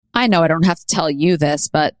I know I don't have to tell you this,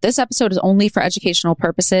 but this episode is only for educational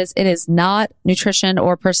purposes. It is not nutrition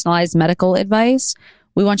or personalized medical advice.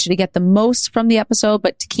 We want you to get the most from the episode,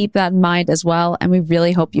 but to keep that in mind as well. And we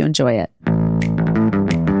really hope you enjoy it.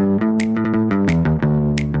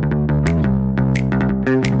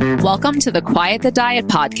 Welcome to the Quiet the Diet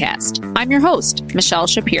podcast. I'm your host, Michelle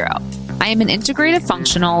Shapiro. I am an integrative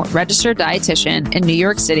functional registered dietitian in New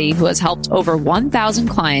York City who has helped over 1,000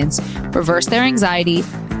 clients reverse their anxiety,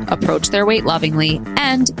 approach their weight lovingly,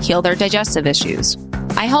 and heal their digestive issues.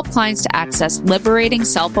 I help clients to access liberating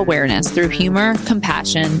self-awareness through humor,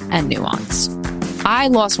 compassion, and nuance. I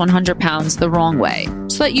lost 100 pounds the wrong way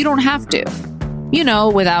so that you don't have to. You know,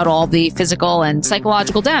 without all the physical and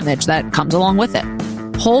psychological damage that comes along with it.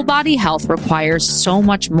 Whole body health requires so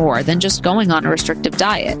much more than just going on a restrictive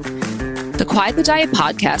diet. The Quiet the Diet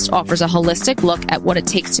podcast offers a holistic look at what it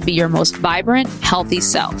takes to be your most vibrant, healthy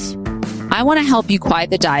self. I want to help you quiet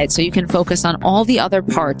the diet so you can focus on all the other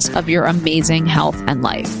parts of your amazing health and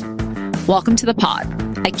life. Welcome to the pod.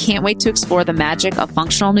 I can't wait to explore the magic of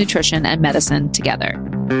functional nutrition and medicine together.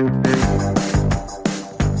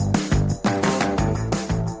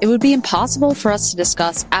 It would be impossible for us to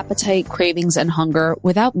discuss appetite, cravings, and hunger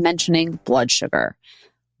without mentioning blood sugar.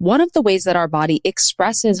 One of the ways that our body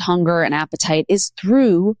expresses hunger and appetite is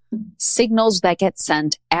through signals that get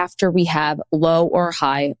sent after we have low or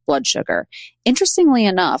high blood sugar. Interestingly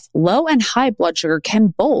enough, low and high blood sugar can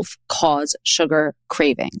both cause sugar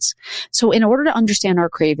cravings. So in order to understand our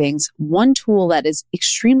cravings, one tool that is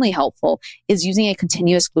extremely helpful is using a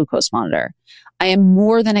continuous glucose monitor. I am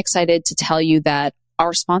more than excited to tell you that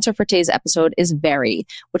our sponsor for today's episode is Very,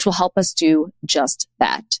 which will help us do just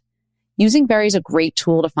that. Using Very is a great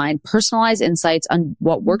tool to find personalized insights on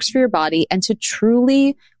what works for your body and to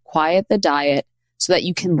truly quiet the diet so that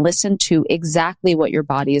you can listen to exactly what your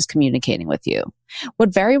body is communicating with you.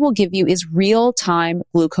 What Very will give you is real-time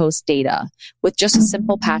glucose data with just a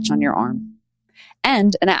simple patch on your arm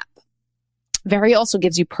and an app. Very also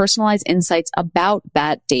gives you personalized insights about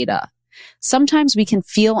that data. Sometimes we can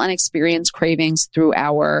feel and experience cravings through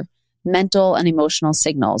our mental and emotional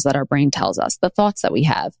signals that our brain tells us, the thoughts that we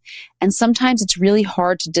have. And sometimes it's really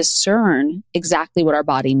hard to discern exactly what our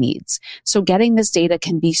body needs. So getting this data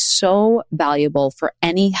can be so valuable for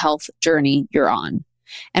any health journey you're on.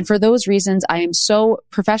 And for those reasons, I am so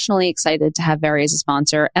professionally excited to have Very as a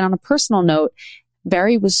sponsor. And on a personal note,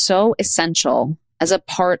 Very was so essential as a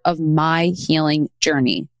part of my healing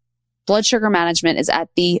journey. Blood sugar management is at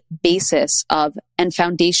the basis of and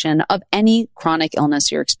foundation of any chronic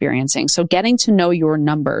illness you're experiencing. So getting to know your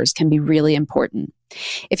numbers can be really important.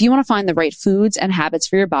 If you want to find the right foods and habits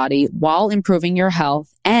for your body while improving your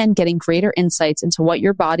health and getting greater insights into what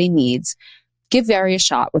your body needs, give Very a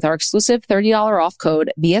shot with our exclusive $30 off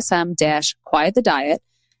code VSM-Quiet the Diet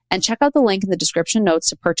and check out the link in the description notes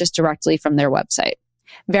to purchase directly from their website.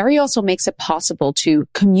 Very also makes it possible to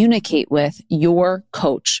communicate with your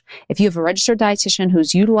coach. If you have a registered dietitian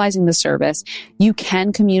who's utilizing the service, you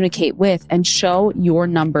can communicate with and show your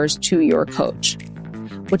numbers to your coach,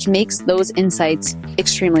 which makes those insights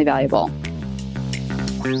extremely valuable.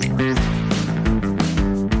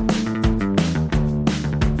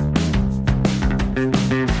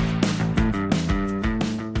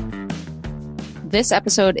 This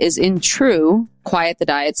episode is in true Quiet the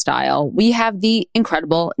Diet style. We have the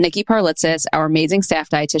incredible Nicki, our amazing staff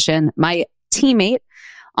dietitian, my teammate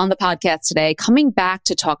on the podcast today, coming back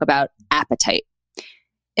to talk about appetite.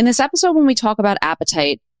 In this episode, when we talk about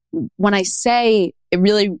appetite, when I say it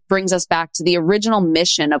really brings us back to the original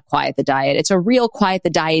mission of Quiet the Diet, it's a real Quiet the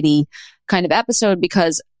Diet-y kind of episode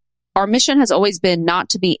because our mission has always been not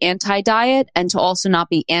to be anti-diet and to also not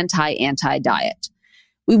be anti-diet.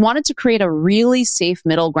 We wanted to create a really safe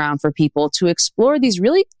middle ground for people to explore these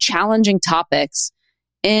really challenging topics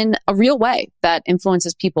in a real way that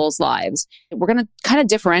influences people's lives. We're going to kind of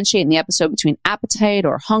differentiate in the episode between appetite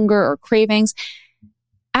or hunger or cravings.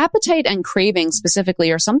 Appetite and cravings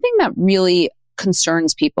specifically are something that really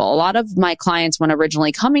concerns people. A lot of my clients, when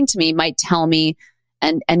originally coming to me, might tell me,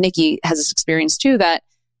 and Nicki has this experience too, that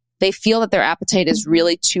they feel that their appetite is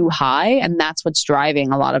really too high and that's what's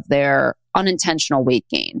driving a lot of their unintentional weight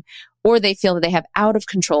gain, or they feel that they have out of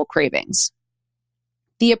control cravings.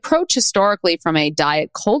 The approach historically from a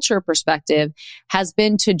diet culture perspective has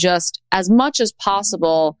been to just, as much as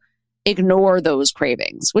possible, ignore those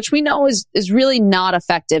cravings, which we know is really not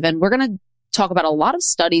effective. And we're going to talk about a lot of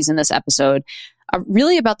studies in this episode,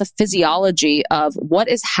 really about the physiology of what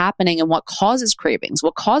is happening and what causes cravings,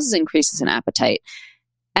 what causes increases in appetite,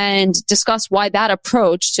 and discuss why that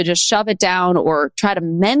approach to just shove it down or try to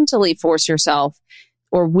mentally force yourself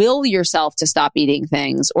or will yourself to stop eating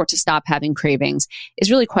things or to stop having cravings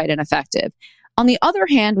is really quite ineffective. On the other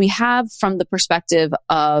hand, we have from the perspective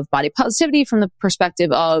of body positivity, from the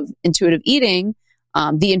perspective of intuitive eating,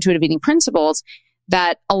 the intuitive eating principles,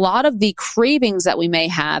 that a lot of the cravings that we may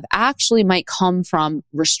have actually might come from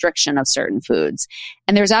restriction of certain foods.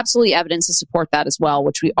 And there's absolutely evidence to support that as well,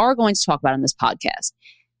 which we are going to talk about in this podcast.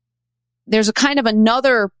 There's a kind of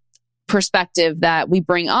another perspective that we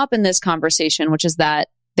bring up in this conversation, which is that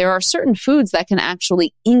there are certain foods that can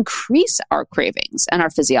actually increase our cravings and our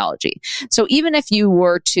physiology. So even if you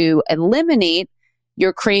were to eliminate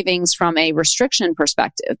your cravings from a restriction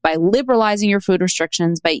perspective by liberalizing your food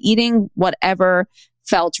restrictions, by eating whatever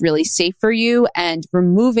felt really safe for you and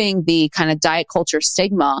removing the kind of diet culture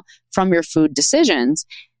stigma from your food decisions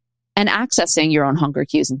and accessing your own hunger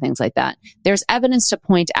cues and things like that, there's evidence to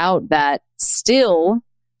point out that still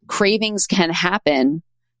cravings can happen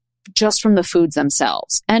just from the foods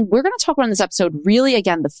themselves. And we're going to talk about in this episode, really,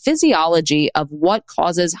 again, the physiology of what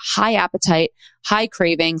causes high appetite, high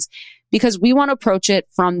cravings, because we want to approach it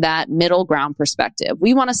from that middle ground perspective.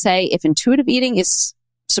 We want to say if intuitive eating is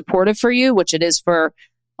supportive for you, which it is for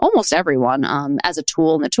almost everyone as a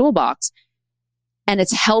tool in the toolbox, and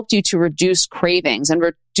it's helped you to reduce cravings and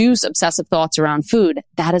reduce obsessive thoughts around food,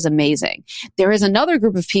 that is amazing. There is another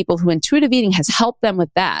group of people who intuitive eating has helped them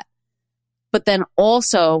with that. But then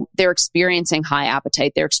also they're experiencing high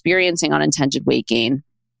appetite, they're experiencing unintended weight gain,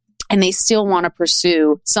 and they still want to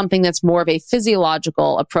pursue something that's more of a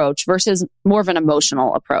physiological approach versus more of an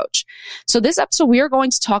emotional approach. So this episode, we are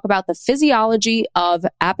going to talk about the physiology of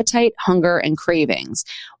appetite, hunger, and cravings,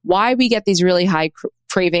 why we get these really high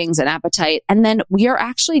cravings and appetite. And then we are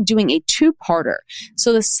actually doing a two-parter.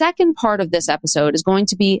 So the second part of this episode is going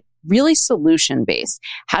to be really solution-based.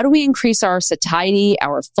 How do we increase our satiety,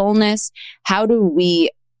 our fullness? How do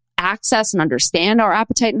we access and understand our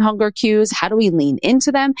appetite and hunger cues? How do we lean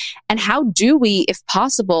into them? And how do we, if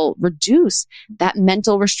possible, reduce that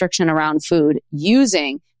mental restriction around food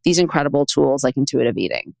using these incredible tools like intuitive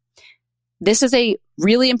eating? This is a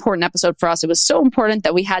really important episode for us. It was so important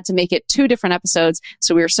that we had to make it 2 different episodes.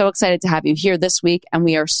 So we are so excited to have you here this week, and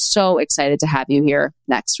we are so excited to have you here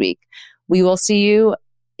next week. We will see you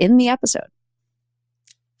in the episode.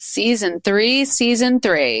 Season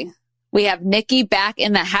 3. We have Nicki back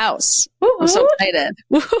in the house. Woo-hoo. I'm so excited.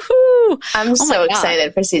 Woo-hoo. I'm so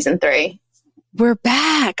excited for season 3. We're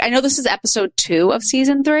back. I know this is episode 2 of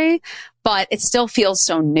season 3, but it still feels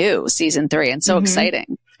so new, season 3, and so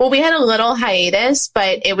exciting. Well, we had a little hiatus,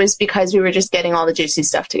 but it was because we were just getting all the juicy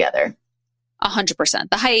stuff together. 100%.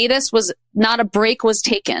 The hiatus was not a break was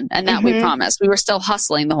taken, and that we promised. We were still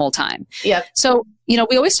hustling the whole time. Yep. So, we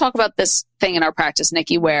always talk about this thing in our practice,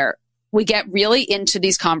 Nicki, where we get really into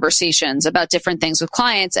these conversations about different things with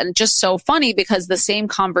clients. And it's just so funny because the same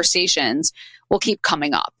conversations will keep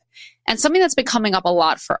coming up. And something that's been coming up a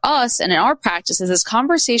lot for us and in our practice is this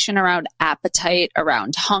conversation around appetite,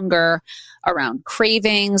 around hunger, around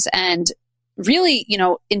cravings. And really,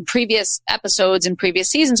 in previous episodes, in previous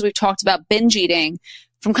seasons, we've talked about binge eating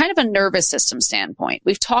from kind of a nervous system standpoint.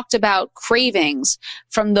 We've talked about cravings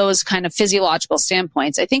from those kind of physiological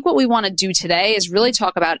standpoints. I think what we want to do today is really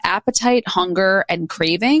talk about appetite, hunger, and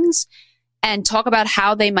cravings, and talk about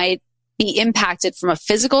how they might be impacted from a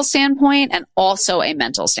physical standpoint and also a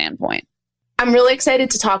mental standpoint. I'm really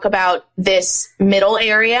excited to talk about this middle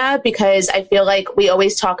area because I feel like we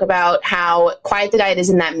always talk about how Quiet the Diet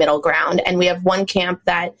is in that middle ground. And we have one camp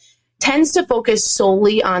that tends to focus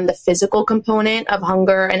solely on the physical component of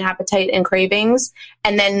hunger and appetite and cravings,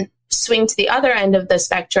 and then swing to the other end of the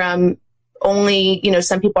spectrum.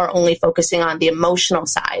 Some people are only focusing on the emotional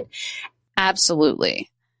side. Absolutely.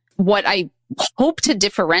 What I hope to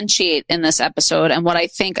differentiate in this episode, and what I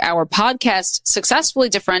think our podcast successfully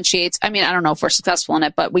differentiates, I don't know if we're successful in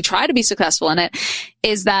it, but we try to be successful in it,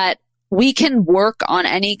 is that we can work on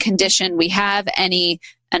any condition we have, and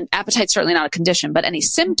appetite's certainly not a condition, but any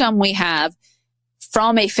symptom we have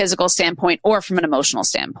from a physical standpoint or from an emotional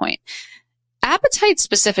standpoint. Appetite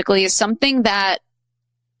specifically is something that,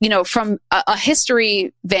 from a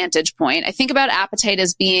history vantage point, I think about appetite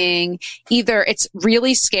as being either it's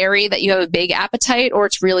really scary that you have a big appetite or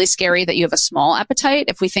it's really scary that you have a small appetite.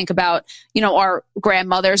 If we think about, our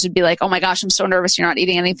grandmothers would be like, oh my gosh, I'm so nervous you're not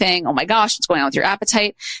eating anything. Oh my gosh, what's going on with your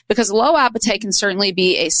appetite? Because low appetite can certainly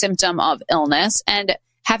be a symptom of illness, and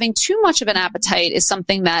having too much of an appetite is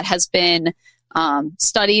something that has been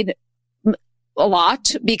studied a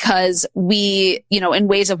lot because we, in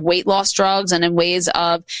ways of weight loss drugs and in ways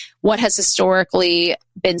of what has historically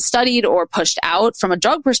been studied or pushed out from a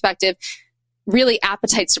drug perspective, really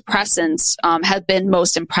appetite suppressants have been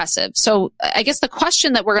most impressive. So I guess the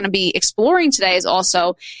question that we're going to be exploring today is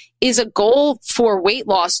also, is a goal for weight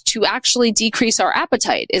loss to actually decrease our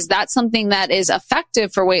appetite? Is that something that is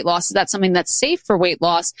effective for weight loss? Is that something that's safe for weight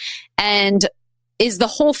loss? And is the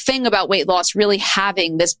whole thing about weight loss really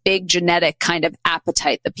having this big genetic kind of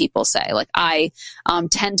appetite that people say? Like, I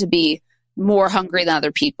tend to be more hungry than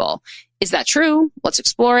other people. Is that true? Let's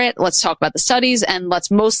explore it. Let's talk about the studies, and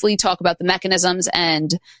let's mostly talk about the mechanisms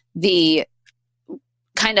and the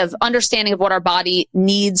kind of understanding of what our body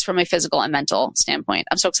needs from a physical and mental standpoint.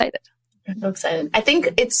 I'm so excited. I'm so excited. I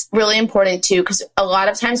think it's really important too, because a lot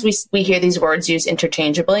of times we hear these words used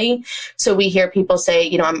interchangeably. So we hear people say,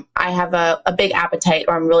 you know, I have a big appetite,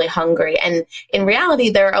 or I'm really hungry. And in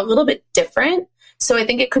reality, they're a little bit different. So I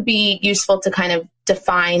think it could be useful to kind of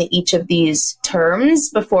define each of these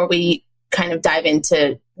terms before we kind of dive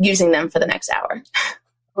into using them for the next hour.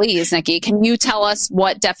 Please, Nicki, can you tell us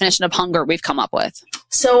what definition of hunger we've come up with?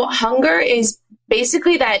 So hunger is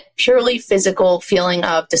basically that purely physical feeling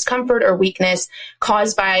of discomfort or weakness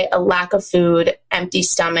caused by a lack of food, empty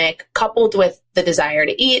stomach, coupled with the desire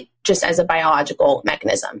to eat, just as a biological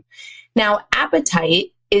mechanism. Now,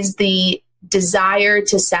 appetite is the desire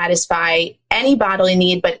to satisfy any bodily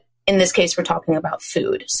need, but in this case, we're talking about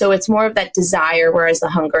food. So it's more of that desire, whereas the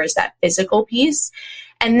hunger is that physical piece.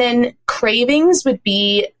 And then cravings would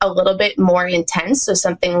be a little bit more intense. So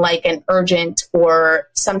something like an urgent or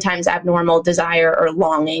sometimes abnormal desire or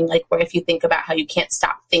longing, like where if you think about how you can't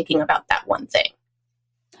stop thinking about that one thing.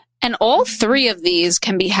 And all three of these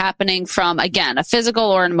can be happening from, again, a physical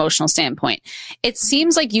or an emotional standpoint. It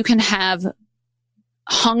seems like you can have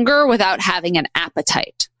hunger without having an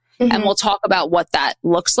appetite. Mm-hmm. And we'll talk about what that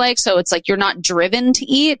looks like. So it's like you're not driven to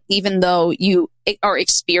eat, even though you are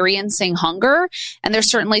experiencing hunger. And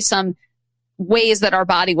there's certainly some ways that our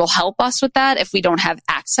body will help us with that. If we don't have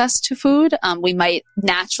access to food, we might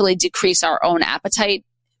naturally decrease our own appetite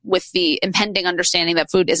with the impending understanding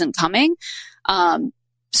that food isn't coming.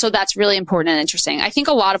 So that's really important and interesting. I think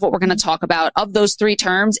a lot of what we're going to talk about of those three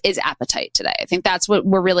terms is appetite today. I think that's what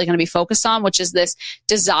we're really going to be focused on, which is this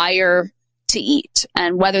desire to eat,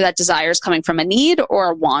 and whether that desire is coming from a need or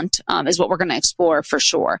a want is what we're going to explore for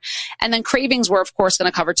sure. And then cravings, we're of course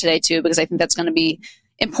going to cover today too, because I think that's going to be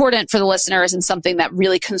important for the listeners and something that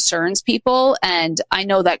really concerns people. And I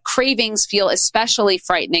know that cravings feel especially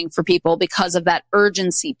frightening for people because of that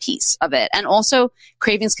urgency piece of it. And also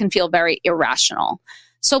cravings can feel very irrational.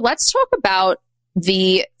 So let's talk about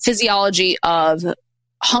the physiology of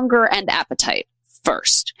hunger and appetite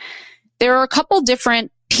first. There are a couple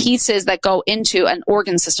different pieces that go into, and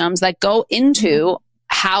organ systems that go into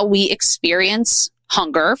how we experience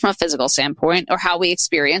hunger from a physical standpoint, or how we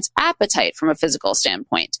experience appetite from a physical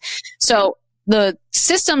standpoint. So the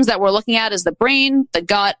systems that we're looking at is the brain, the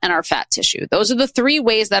gut, and our fat tissue. Those are the three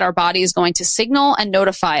ways that our body is going to signal and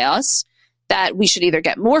notify us that we should either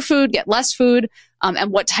get more food, get less food,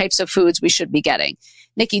 and what types of foods we should be getting.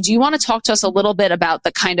 Nicki, do you want to talk to us a little bit about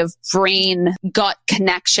the kind of brain-gut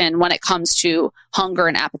connection when it comes to hunger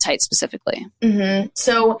and appetite specifically? Mm-hmm.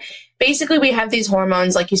 So basically we have these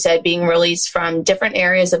hormones, like you said, being released from different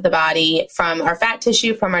areas of the body, from our fat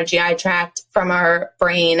tissue, from our GI tract, from our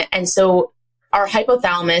brain. And so our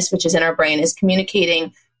hypothalamus, which is in our brain, is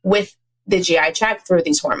communicating with the GI tract through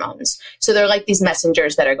these hormones. So they're like these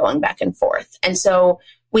messengers that are going back and forth. And so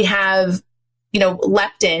we have,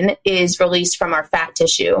 leptin is released from our fat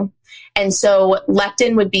tissue. And so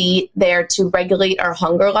leptin would be there to regulate our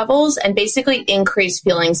hunger levels and basically increase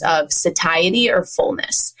feelings of satiety or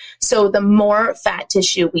fullness. So the more fat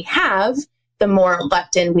tissue we have, the more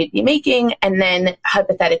leptin we'd be making. And then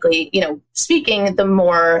hypothetically, speaking, the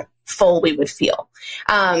more full we would feel.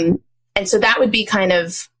 And so that would be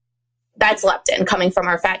that's leptin coming from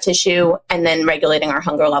our fat tissue and then regulating our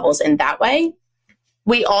hunger levels in that way.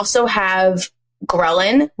 We also have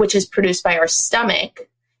ghrelin, which is produced by our stomach.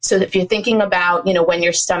 So if you're thinking about, when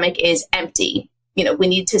your stomach is empty, we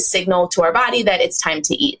need to signal to our body that it's time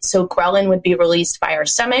to eat. So ghrelin would be released by our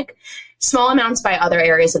stomach, small amounts by other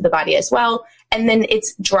areas of the body as well. And then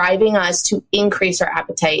it's driving us to increase our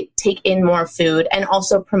appetite, take in more food, and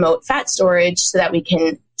also promote fat storage so that we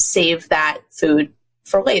can save that food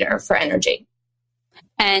for later, for energy.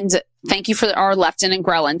 And thank you for our leptin and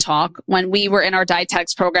ghrelin talk. When we were in our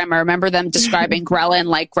dietetics program, I remember them describing ghrelin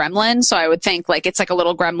like gremlin. So I would think like it's like a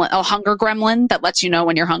little gremlin, a hunger gremlin that lets you know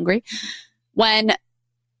when you're hungry. When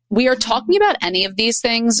we are talking about any of these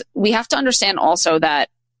things, we have to understand also that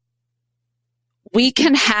we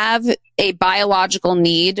can have a biological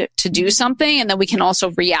need to do something, and then we can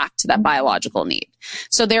also react to that biological need.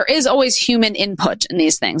 So there is always human input in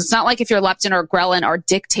these things. It's not like if your leptin or ghrelin are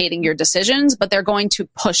dictating your decisions, but they're going to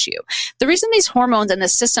push you. The reason these hormones and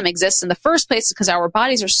this system exists in the first place is because our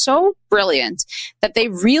bodies are so brilliant that they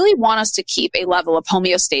really want us to keep a level of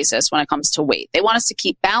homeostasis when it comes to weight. They want us to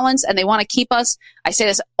keep balance, and they want to keep us, I say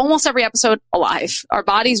this almost every episode, alive. Our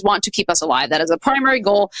bodies want to keep us alive. That is a primary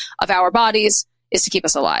goal of our bodies, is to keep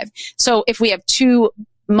us alive. So if we have too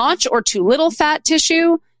much or too little fat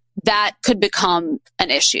tissue, that could become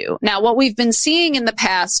an issue. Now, what we've been seeing in the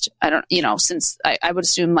past, since I would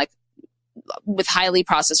assume like with highly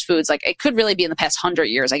processed foods, like it could really be in the past 100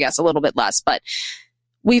 years, I guess, a little bit less, but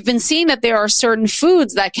we've been seeing that there are certain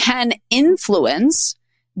foods that can influence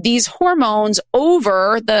these hormones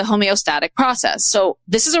over the homeostatic process. So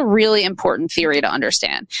this is a really important theory to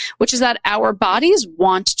understand, which is that our bodies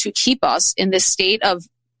want to keep us in this state of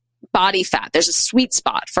body fat. There's a sweet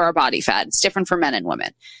spot for our body fat. It's different for men and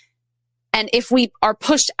women. And if we are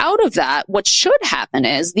pushed out of that, what should happen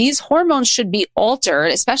is these hormones should be altered,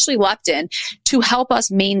 especially leptin, to help us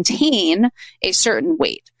maintain a certain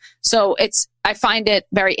weight. So I find it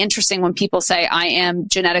very interesting when people say, I am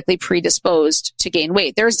genetically predisposed to gain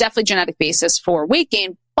weight. There's definitely genetic basis for weight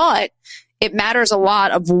gain, but it matters a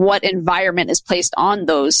lot of what environment is placed on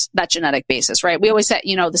that genetic basis, right? We always say,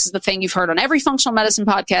 this is the thing you've heard on every functional medicine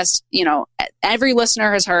podcast. Every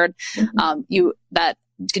listener has heard, that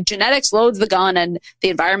genetics loads the gun and the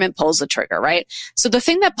environment pulls the trigger, right? So the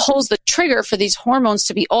thing that pulls the trigger for these hormones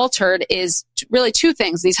to be altered is really two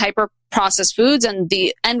things, these hyper processed foods and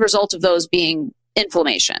the end result of those being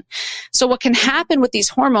inflammation. So what can happen with these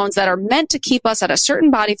hormones that are meant to keep us at a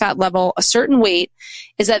certain body fat level, a certain weight,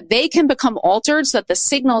 is that they can become altered so that the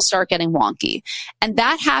signals start getting wonky. And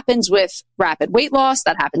that happens with rapid weight loss,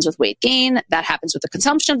 that happens with weight gain, that happens with the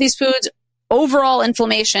consumption of these foods. Overall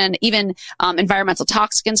inflammation, even environmental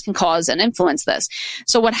toxins can cause and influence this.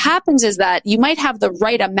 So what happens is that you might have the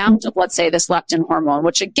right amount of, let's say, this leptin hormone,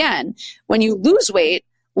 which again, when you lose weight,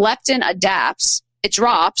 leptin adapts, it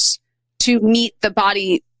drops to meet the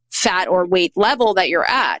body fat or weight level that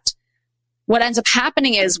you're at. What ends up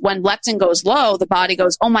happening is when leptin goes low, the body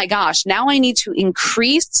goes, oh my gosh, now I need to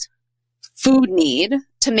increase food need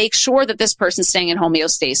to make sure that this person's staying in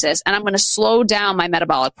homeostasis, and I'm going to slow down my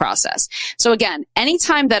metabolic process. So again,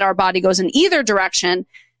 anytime that our body goes in either direction,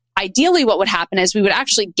 ideally what would happen is we would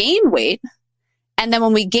actually gain weight. And then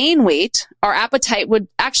when we gain weight, our appetite would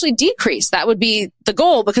actually decrease. That would be the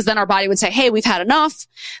goal, because then our body would say, hey, we've had enough.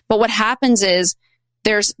 But what happens is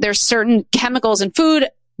there's certain chemicals in food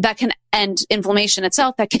that can, and inflammation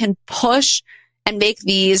itself, that can push and make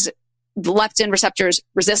these leptin receptors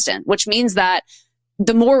resistant, which means that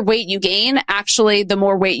the more weight you gain, actually, the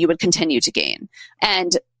more weight you would continue to gain.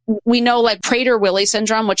 And we know like Prader-Willi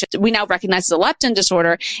syndrome, which we now recognize as a leptin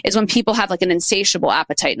disorder, is when people have like an insatiable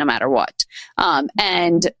appetite no matter what.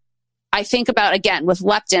 And I think about, again, with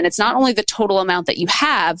leptin, it's not only the total amount that you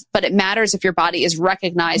have, but it matters if your body is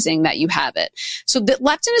recognizing that you have it. So the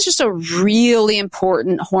leptin is just a really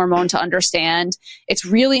important hormone to understand. It's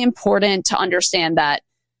really important to understand that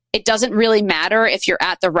it doesn't really matter if you're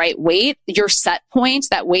at the right weight. Your set point,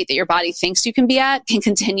 that weight that your body thinks you can be at, can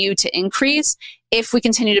continue to increase if we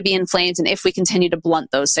continue to be inflamed and if we continue to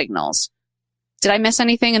blunt those signals. Did I miss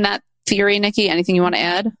anything in that theory, Nicki? Anything you want to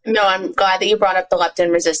add? No, I'm glad that you brought up the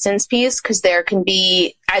leptin resistance piece, because there can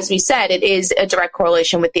be, as we said, it is a direct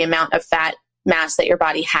correlation with the amount of fat mass that your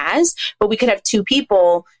body has. But we could have two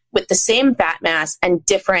people with the same fat mass and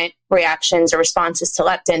different reactions or responses to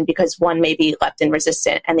leptin, because one may be leptin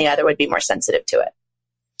resistant and the other would be more sensitive to it.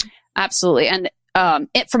 Absolutely. And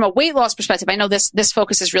from a weight loss perspective, I know this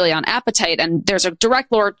focuses really on appetite, and there's a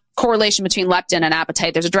direct correlation between leptin and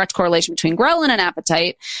appetite. There's a direct correlation between ghrelin and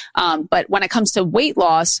appetite. But when it comes to weight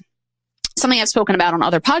loss, something I've spoken about on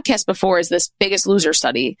other podcasts before is this Biggest Loser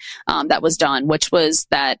study that was done, which was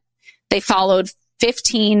that they followed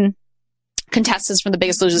 15 contestants from The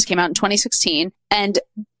Biggest Losers, came out in 2016. And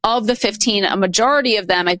of the 15, a majority of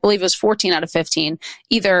them, I believe it was 14 out of 15,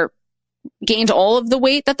 either gained all of the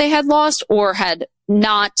weight that they had lost or had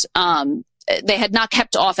not, they had not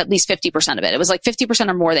kept off at least 50% of it. It was like 50%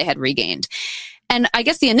 or more they had regained. And I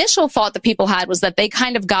guess the initial thought that people had was that they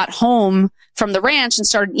kind of got home from the ranch and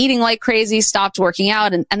started eating like crazy, stopped working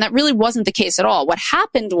out. And that really wasn't the case at all. What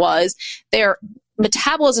happened was their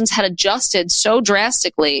metabolisms had adjusted so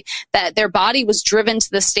drastically that their body was driven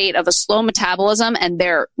to the state of a slow metabolism, and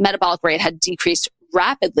their metabolic rate had decreased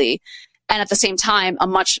rapidly. And at the same time, a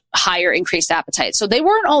much higher increased appetite. So they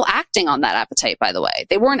weren't all acting on that appetite, by the way.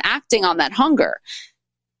 They weren't acting on that hunger.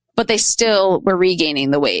 but they still were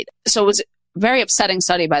regaining the weight. So it was a very upsetting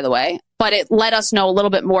study, by the way, but it let us know a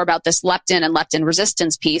little bit more about this leptin and leptin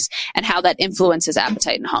resistance piece and how that influences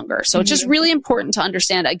appetite and hunger. So it's just really important to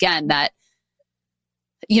understand, again, that,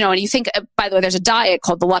 and you think, by the way, there's a diet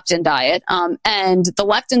called the leptin diet. And the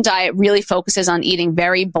leptin diet really focuses on eating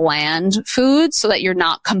very bland foods so that you're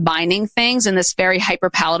not combining things in this very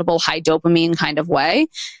hyperpalatable, high dopamine kind of way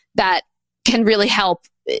that can really help.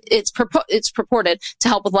 It's purported to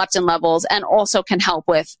help with leptin levels and also can help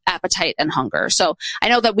with appetite and hunger. So I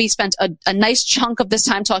know that we spent a nice chunk of this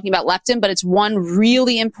time talking about leptin, but it's one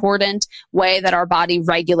really important way that our body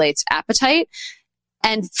regulates appetite.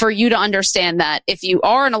 And for you to understand that if you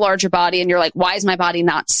are in a larger body and you're like, why is my body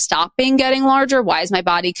not stopping getting larger? Why is my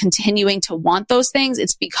body continuing to want those things?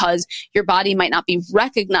 It's because your body might not be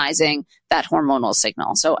recognizing that hormonal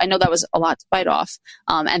signal. So I know that was a lot to bite off.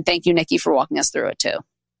 And thank you, Nicki, for walking us through it too.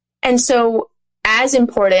 And so as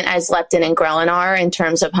important as leptin and ghrelin are in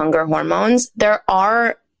terms of hunger hormones, there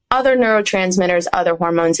are other neurotransmitters, other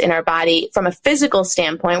hormones in our body. From a physical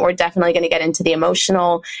standpoint, we're definitely going to get into the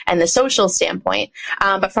emotional and the social standpoint.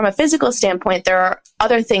 But from a physical standpoint, there are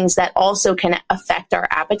other things that also can affect our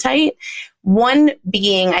appetite. One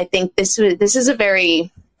being, I think this is a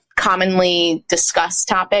very commonly discussed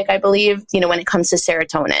topic, I believe, when it comes to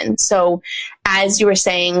serotonin. So as you were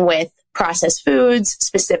saying with processed foods,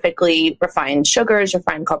 specifically refined sugars,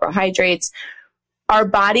 refined carbohydrates, our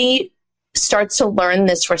body starts to learn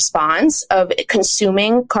this response of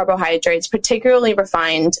consuming carbohydrates, particularly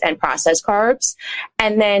refined and processed carbs.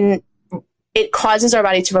 And then it causes our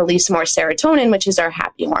body to release more serotonin, which is our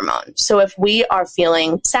happy hormone. So if we are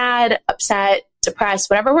feeling sad, upset, depressed,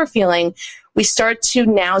 whatever we're feeling, we start to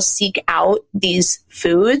now seek out these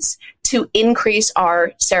foods to increase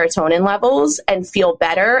our serotonin levels and feel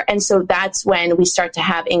better. And so that's when we start to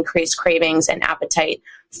have increased cravings and appetite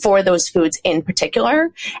for those foods in particular.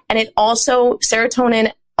 And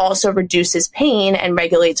serotonin also reduces pain and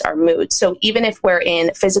regulates our mood. So even if we're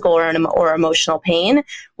in physical or emotional pain,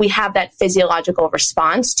 we have that physiological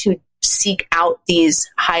response to seek out these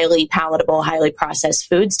highly palatable, highly processed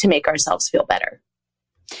foods to make ourselves feel better.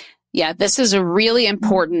 Yeah, this is a really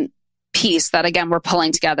important piece that, again, we're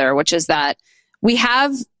pulling together, which is that we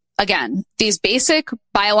have, again, these basic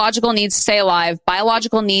biological needs to stay alive,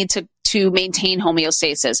 biological need to maintain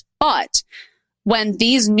homeostasis. But when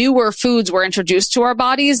these newer foods were introduced to our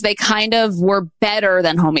bodies, they kind of were better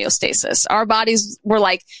than homeostasis. Our bodies were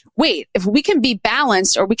like, wait, if we can be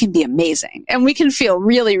balanced, or we can be amazing and we can feel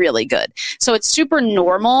really, really good. So it's super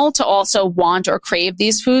normal to also want or crave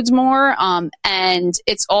these foods more. And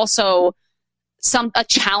it's also a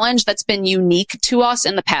challenge that's been unique to us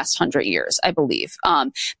in the past 100 years, I believe.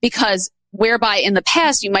 Because whereby in the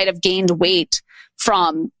past, you might have gained weight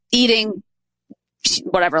from eating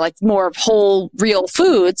whatever, like more whole, real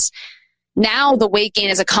foods. Now the weight gain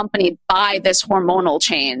is accompanied by this hormonal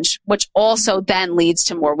change, which also then leads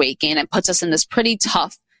to more weight gain and puts us in this pretty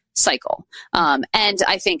tough cycle. And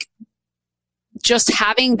I think just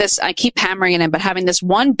having this, I keep hammering it in, but having this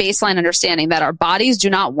one baseline understanding that our bodies do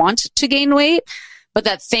not want to gain weight, but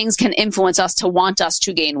that things can influence us to want us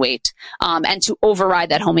to gain weight, and to override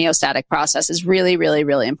that homeostatic process is really, really,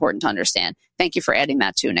 really important to understand. Thank you for adding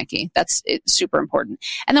that too, Nicki. It's super important.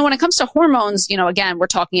 And then when it comes to hormones, again, we're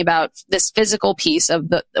talking about this physical piece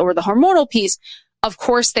the hormonal piece. Of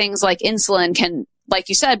course, things like insulin can, like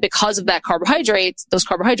you said, because of those carbohydrates,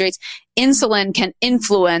 insulin can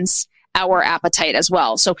influence our appetite as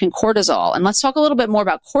well. So can cortisol. And let's talk a little bit more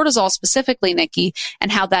about cortisol specifically, Nicki, and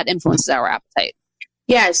how that influences our appetite.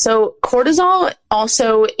 Yeah, so cortisol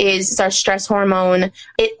also is our stress hormone.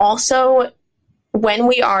 It also, when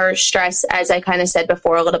we are stressed, as I kind of said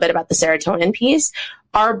before, a little bit about the serotonin piece,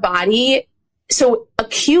 our body, so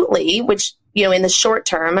acutely, which, in the short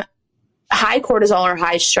term, high cortisol or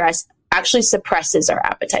high stress actually suppresses our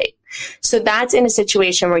appetite. So that's in a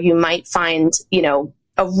situation where you might find,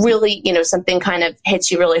 a really, something kind of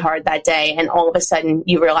hits you really hard that day, and all of a sudden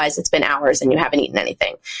you realize it's been hours and you haven't eaten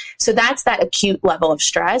anything. So that's that acute level of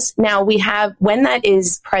stress. Now when that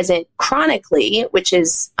is present chronically, which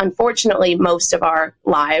is unfortunately most of our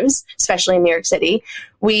lives, especially in New York City,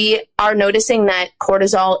 we are noticing that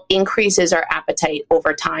cortisol increases our appetite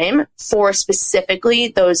over time for specifically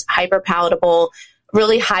those hyperpalatable,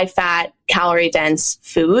 really high fat, calorie dense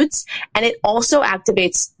foods. And it also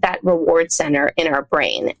activates that reward center in our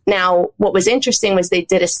brain. Now, what was interesting was there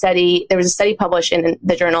was a study published in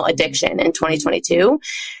the journal Addiction in 2022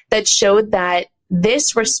 that showed that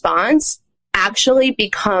this response actually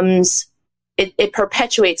becomes it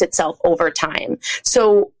perpetuates itself over time.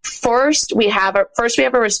 So first we have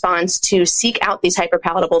a response to seek out these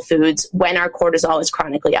hyperpalatable foods when our cortisol is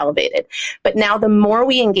chronically elevated. But now the more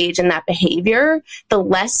we engage in that behavior, the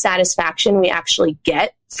less satisfaction we actually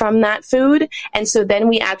get from that food. And so then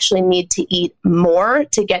we actually need to eat more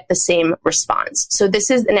to get the same response. So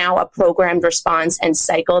this is now a programmed response and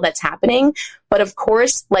cycle that's happening. But of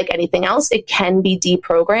course, like anything else, it can be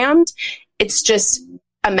deprogrammed. It's just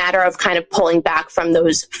a matter of kind of pulling back from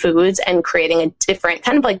those foods and creating a different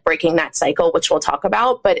kind of like breaking that cycle, which we'll talk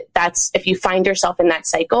about. But that's, if you find yourself in that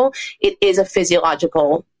cycle, it is a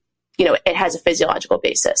physiological, it has a physiological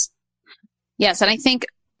basis. Yes. And I think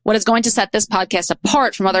what is going to set this podcast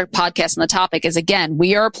apart from other podcasts on the topic is, again,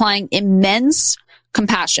 we are applying immense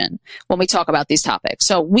compassion when we talk about these topics.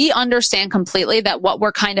 So we understand completely that what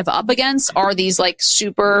we're kind of up against are these like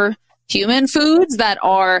super human foods that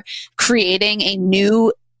are creating a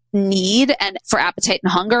new need and for appetite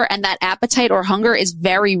and hunger, and that appetite or hunger is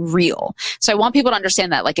very real. So I want people to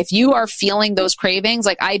understand that, like, if you are feeling those cravings,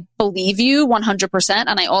 like, I believe you 100%.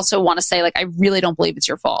 And I also want to say, like, I really don't believe it's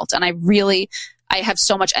your fault. And I have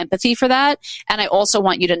so much empathy for that. And I also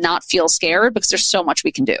want you to not feel scared, because there's so much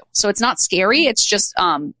we can do. So it's not scary. It's just,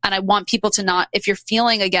 and I want people to not, if you're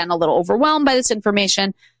feeling, again, a little overwhelmed by this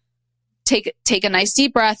information, take a nice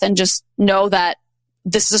deep breath and just know that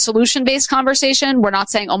this is a solution-based conversation. We're not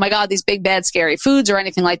saying, oh my God, these big, bad, scary foods or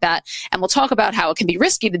anything like that. And we'll talk about how it can be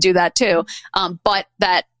risky to do that too. But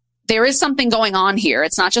that there is something going on here.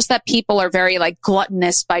 It's not just that people are very like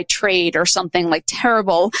gluttonous by trade or something like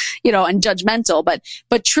terrible, and judgmental,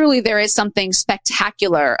 but truly there is something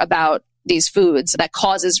spectacular about these foods that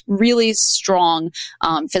causes really strong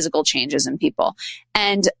physical changes in people.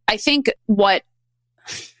 And I think what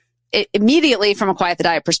immediately from a quiet the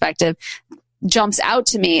diet perspective jumps out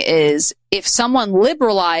to me is, if someone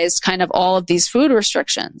liberalized kind of all of these food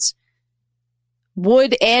restrictions,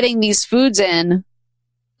 would adding these foods in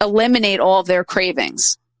eliminate all of their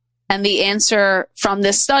cravings? And the answer from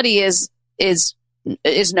this study is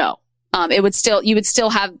no. You would still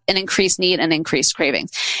have an increased need and increased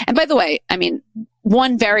cravings. And by the way, I mean,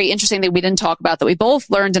 one very interesting thing we didn't talk about that we both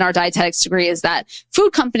learned in our dietetics degree is that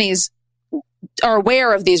food companies are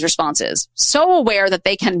aware of these responses, so aware that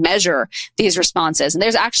they can measure these responses. And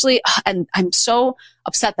there's actually, and I'm so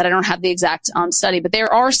upset that I don't have the exact study, but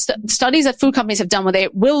there are studies that food companies have done where they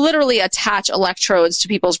will literally attach electrodes to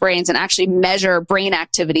people's brains and actually measure brain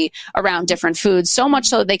activity around different foods, so much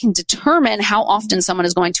so that they can determine how often someone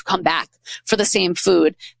is going to come back for the same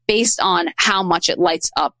food based on how much it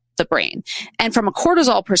lights up the brain. And from a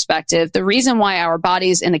cortisol perspective, the reason why our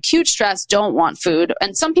bodies in acute stress don't want food,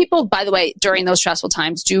 and some people, by the way, during those stressful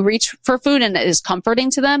times do reach for food and it is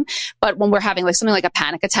comforting to them. But when we're having like something like a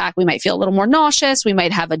panic attack, we might feel a little more nauseous. We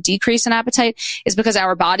might have a decrease in appetite, is because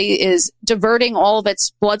our body is diverting all of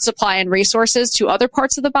its blood supply and resources to other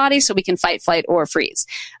parts of the body so we can fight, flight, or freeze.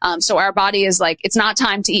 So our body is like, it's not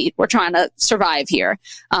time to eat. We're trying to survive here.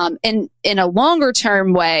 In a longer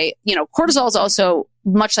term way, cortisol is also,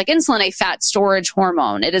 much like insulin, a fat storage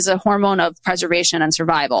hormone. It is a hormone of preservation and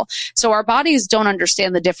survival. So our bodies don't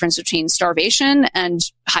understand the difference between starvation and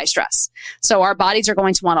high stress. So our bodies are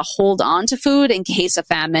going to want to hold on to food in case a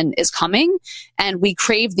famine is coming. And we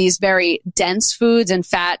crave these very dense foods and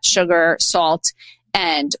fat, sugar, salt,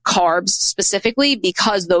 and carbs specifically,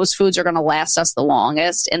 because those foods are going to last us the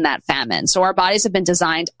longest in that famine. So our bodies have been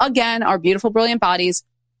designed, again, our beautiful, brilliant bodies,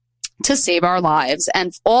 to save our lives,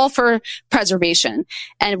 and all for preservation.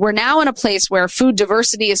 And we're now in a place where food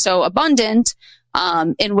diversity is so abundant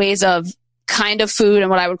in ways of kind of food and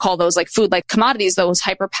what I would call those like food like commodities, those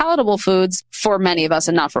hyperpalatable foods for many of us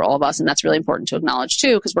and not for all of us. And that's really important to acknowledge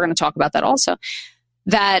too, because we're going to talk about that also,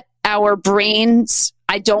 that our brains,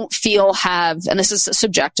 I don't feel have, and this is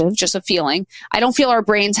subjective, just a feeling, I don't feel our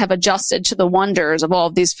brains have adjusted to the wonders of all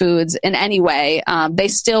of these foods in any way. They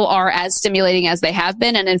still are as stimulating as they have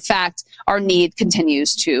been. And in fact, our need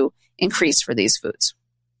continues to increase for these foods.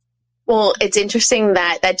 Well, it's interesting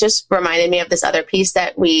that just reminded me of this other piece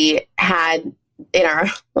that we had in our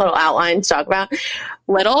little outline to talk about.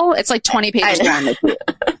 Little? It's like 20 pages long.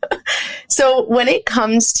 So when it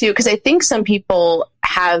comes to, because I think some people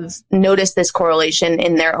have noticed this correlation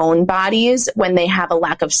in their own bodies when they have a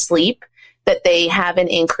lack of sleep, that they have an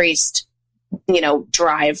increased,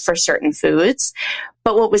 drive for certain foods.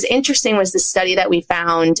 But what was interesting was the study that we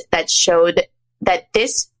found that showed that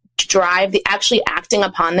this drive, the actually acting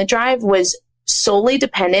upon the drive, was solely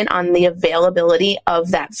dependent on the availability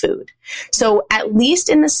of that food. So at least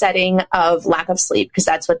in the setting of lack of sleep, because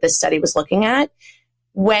that's what this study was looking at,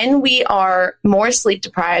 when we are more sleep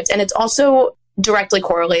deprived, and it's also directly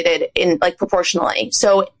correlated in like proportionally.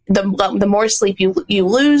 So the more sleep you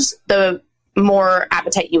lose, the more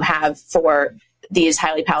appetite you have for these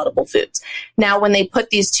highly palatable foods. Now, when they put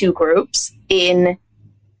these two groups in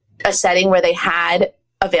a setting where they had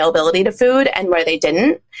availability to food and where they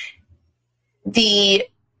didn't, the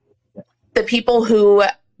people who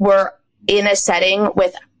were in a setting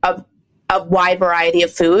with a wide variety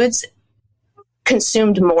of foods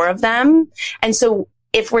consumed more of them. And so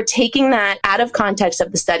if we're taking that out of context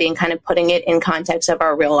of the study and kind of putting it in context of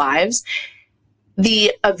our real lives,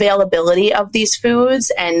 the availability of these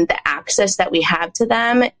foods and the access that we have to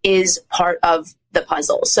them is part of the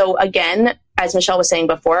puzzle. So again, as Michelle was saying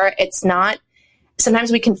before, it's not,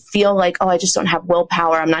 sometimes we can feel like, oh, I just don't have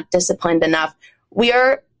willpower, I'm not disciplined enough. We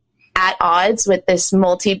are at odds with this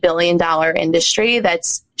multi-billion-dollar industry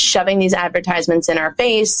that's shoving these advertisements in our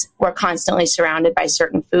face. We're constantly surrounded by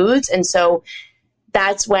certain foods. And so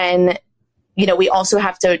that's when, you know, we also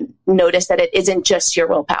have to notice that it isn't just your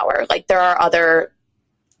willpower. Like there are other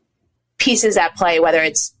pieces at play, whether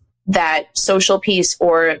it's that social piece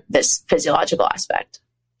or this physiological aspect.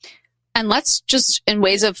 And let's just, in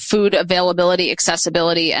ways of food availability,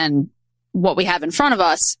 accessibility, and what we have in front of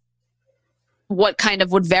us, what kind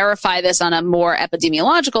of would verify this on a more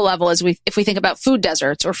epidemiological level is if we think about food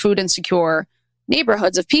deserts or food insecure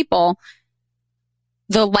neighborhoods of people,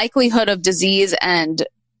 the likelihood of disease and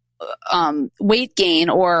weight gain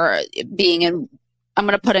or being in, I'm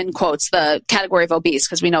going to put in quotes, the category of obese,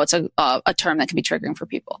 because we know it's a term that can be triggering for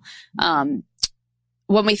people.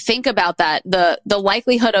 When we think about that, the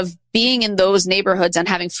likelihood of being in those neighborhoods and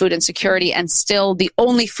having food insecurity and still the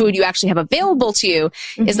only food you actually have available to you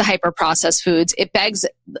is the hyper processed foods. It begs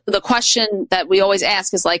the question that we always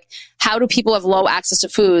ask is like, how do people have low access to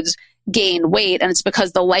foods gain weight? And it's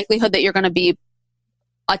because the likelihood that you're going to be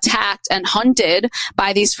attacked and hunted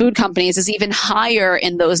by these food companies is even higher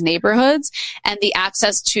in those neighborhoods. And the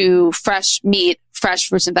access to fresh meat, fresh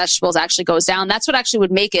fruits and vegetables actually goes down. That's what actually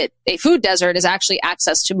would make it a food desert, is actually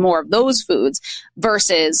access to more of those foods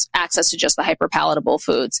versus access to just the hyperpalatable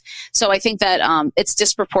foods. So I think that it's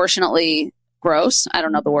disproportionately gross. I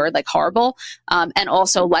don't know the word, like horrible. And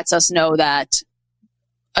also lets us know that,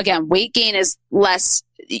 again, weight gain is less,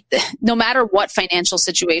 no matter what financial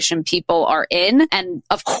situation people are in. And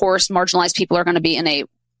of course, marginalized people are going to be in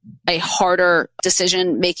a harder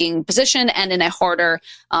decision-making position and in a harder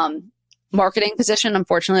marketing position.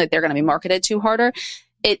 Unfortunately, they're going to be marketed to harder.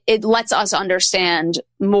 It lets us understand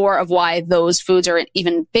more of why those foods are an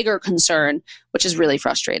even bigger concern, which is really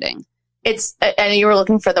frustrating. It's, and you were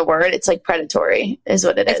looking for the word, it's like predatory is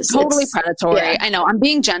what it is. It's totally predatory. Yeah. I know I'm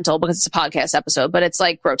being gentle because it's a podcast episode, but it's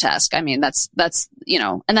like grotesque. I mean, that's, you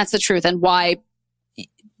know, and that's the truth, and why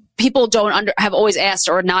people have always asked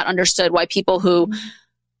or not understood why people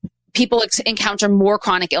encounter more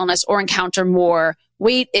chronic illness or encounter more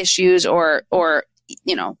weight issues or,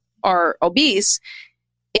 you know, are obese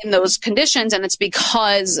in those conditions. And it's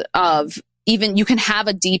because of, even you can have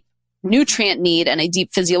a deep nutrient need and a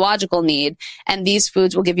deep physiological need, and these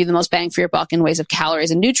foods will give you the most bang for your buck in ways of calories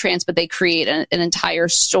and nutrients, but they create an entire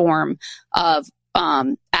storm of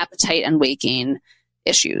appetite and weight gain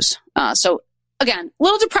issues. So again, a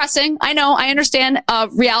little depressing. I know, I understand.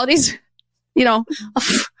 Realities, you know,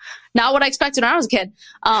 not what I expected when I was a kid,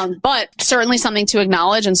 but certainly something to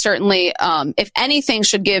acknowledge, and certainly, if anything,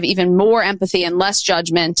 should give even more empathy and less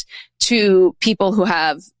judgment to people who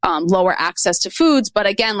have lower access to foods. But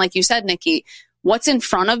again, like you said, Nicki, what's in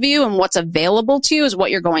front of you and what's available to you is what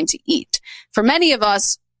you're going to eat. For many of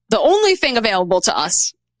us, the only thing available to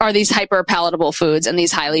us are these hyper palatable foods and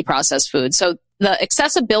these highly processed foods. So the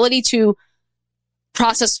accessibility to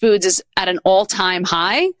processed foods is at an all-time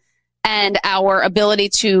high, and our ability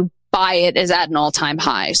to buy it is at an all-time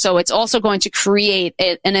high. So it's also going to create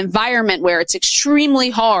an environment where it's extremely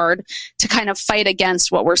hard to kind of fight against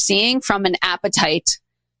what we're seeing from an appetite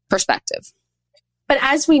perspective. But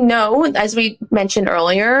as we know, as we mentioned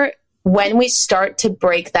earlier, when we start to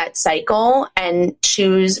break that cycle and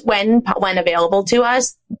choose when available to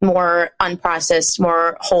us, more unprocessed,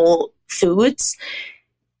 more whole foods,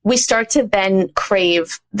 we start to then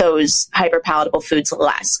crave those hyperpalatable foods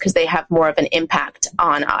less because they have more of an impact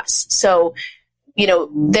on us. So, you know,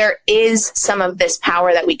 there is some of this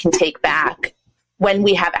power that we can take back when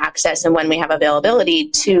we have access and when we have availability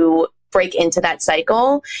to break into that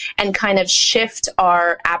cycle and kind of shift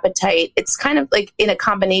our appetite. It's kind of like in a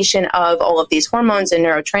combination of all of these hormones and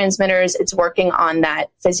neurotransmitters. It's working on that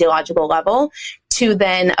physiological level to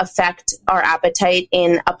then affect our appetite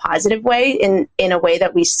in a positive way, in a way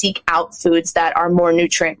that we seek out foods that are more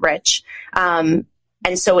nutrient rich.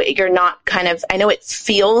 And so you're not kind of, I know it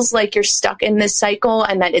feels like you're stuck in this cycle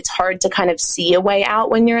and that it's hard to kind of see a way out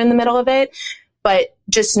when you're in the middle of it. But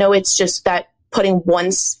just know it's just that putting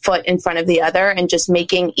one foot in front of the other and just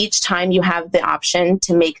making each time you have the option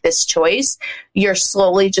to make this choice, you're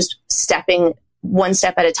slowly just stepping one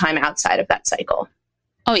step at a time outside of that cycle.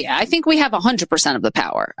 Oh yeah, I think we have 100% of the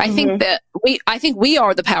power. I think we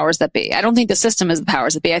are the powers that be. I don't think the system is the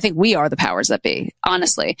powers that be. I think we are the powers that be,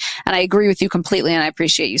 honestly. And I agree with you completely. And I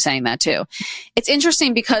appreciate you saying that too. It's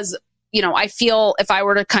interesting because, you know, I feel if I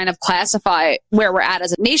were to kind of classify where we're at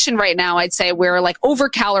as a nation right now, I'd say we're like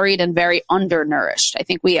overcaloried and very undernourished. I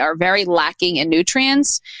think we are very lacking in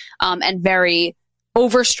nutrients, and very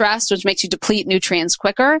overstressed, which makes you deplete nutrients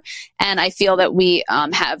quicker. And I feel that we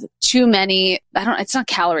have too many, it's not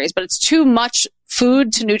calories, but it's too much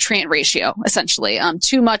food to nutrient ratio, essentially.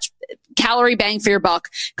 Too much calorie bang for your buck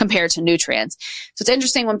compared to nutrients. So it's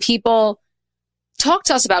interesting when people talk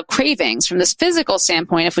to us about cravings from this physical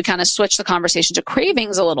standpoint. If we kind of switch the conversation to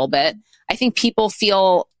cravings a little bit, I think people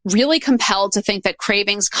feel really compelled to think that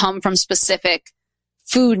cravings come from specific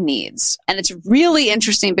food needs. And it's really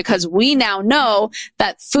interesting because we now know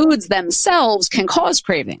that foods themselves can cause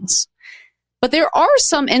cravings. But there are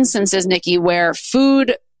some instances, Nicki, where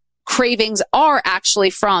food cravings are actually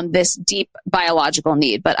from this deep biological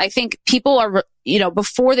need. But I think people are, you know,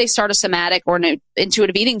 before they start a somatic or an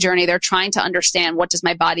intuitive eating journey, they're trying to understand, what does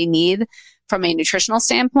my body need from a nutritional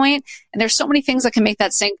standpoint? And there's so many things that can make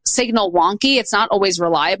that signal wonky. It's not always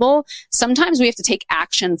reliable. Sometimes we have to take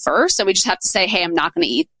action first. And we just have to say, hey, I'm not going to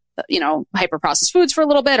eat, you know, hyper processed foods for a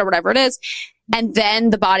little bit or whatever it is. And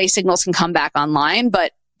then the body signals can come back online.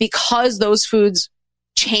 But because those foods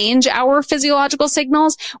change our physiological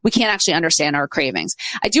signals, we can't actually understand our cravings.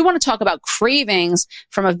 I do want to talk about cravings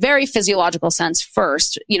from a very physiological sense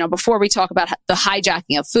first, you know, before we talk about the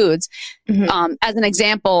hijacking of foods. As an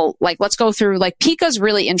example, like, let's go through, like, pica is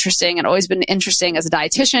really interesting and always been interesting as a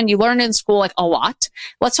dietitian. You learn in school, like, a lot.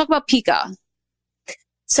 Let's talk about pica.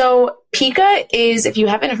 So pica is, if you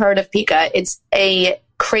haven't heard of pica, it's a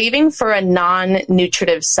craving for a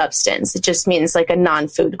non-nutritive substance. It just means like a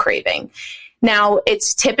non-food craving. Now,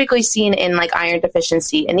 it's typically seen in like iron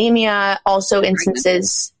deficiency anemia, also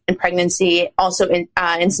instances in pregnancy, also in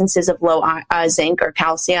instances of low zinc or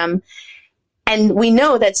calcium. And we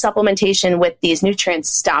know that supplementation with these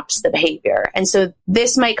nutrients stops the behavior. And so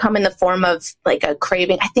this might come in the form of like a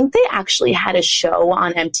craving. I think they actually had a show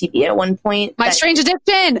on MTV at one point. My Strange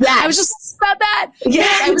Addiction. Yes. I was just about that.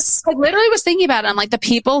 Yes. I literally was thinking about it. I'm like, the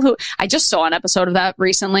people who, I just saw an episode of that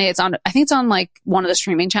recently. It's on, I think it's on like one of the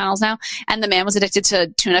streaming channels now. And the man was addicted to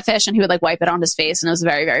tuna fish and he would like wipe it on his face. And it was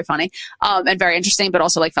very, very funny, and very interesting, but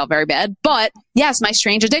also like felt very bad. But yes, my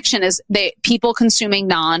strange addiction is people consuming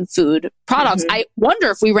non-food products. I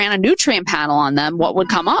wonder if we ran a nutrient panel on them, what would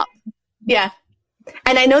come up? Yeah.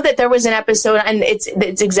 And I know that there was an episode, and it's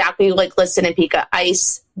exactly like listed in pica: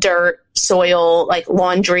 ice, dirt, soil, like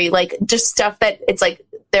laundry, like just stuff that it's like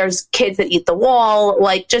there's kids that eat the wall,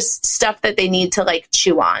 like just stuff that they need to like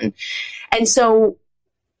chew on. And so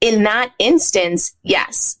in that instance,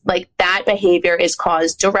 yes, like that behavior is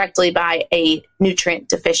caused directly by a nutrient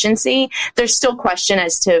deficiency. There's still question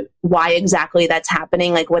as to why exactly that's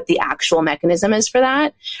happening, like what the actual mechanism is for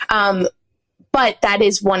that. But that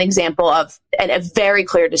is one example of a very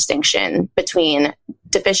clear distinction between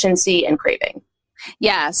deficiency and craving.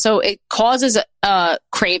 Yeah, so it causes a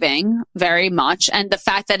craving very much. And the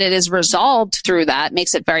fact that it is resolved through that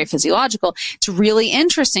makes it very physiological. It's really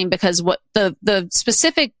interesting because what the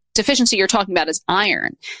specific deficiency you're talking about is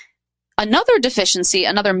iron. Another deficiency,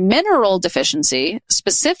 another mineral deficiency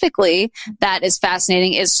specifically that is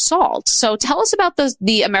fascinating is salt. So tell us about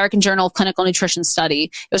the American Journal of Clinical Nutrition study.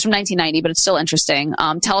 It was from 1990, but it's still interesting.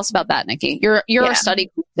 Tell us about that, Nicki. You're our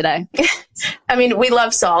study group today. I mean, we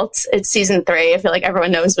love salt. It's season 3. I feel like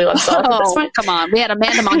everyone knows we love salt. Oh, come on. We had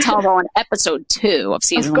Amanda Montalvo in episode 2 of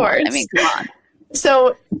season 1. I mean, come on.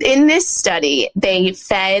 So in this study, they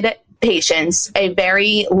fed patients a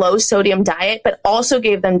very low sodium diet, but also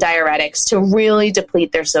gave them diuretics to really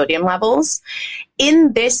deplete their sodium levels.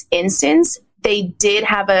 In this instance, they did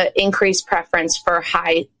have an increased preference for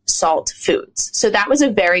high salt foods. So that was a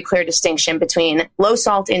very clear distinction between low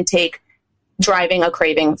salt intake driving a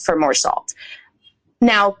craving for more salt.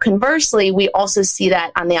 Now, conversely, we also see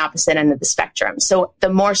that on the opposite end of the spectrum. So the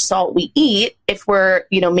more salt we eat, if we're,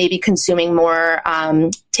 maybe consuming more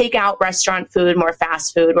takeout restaurant food, more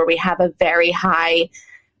fast food, where we have a very high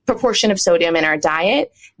proportion of sodium in our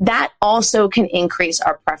diet, that also can increase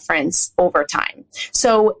our preference over time.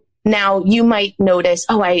 So Now you might notice,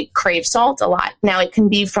 oh, I crave salt a lot. Now it can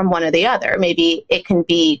be from one or the other. Maybe it can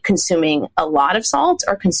be consuming a lot of salt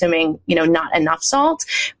or consuming, not enough salt.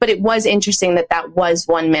 But it was interesting that was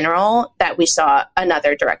one mineral that we saw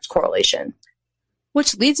another direct correlation.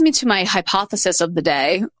 Which leads me to my hypothesis of the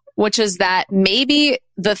day, which is that maybe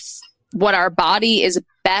what our body is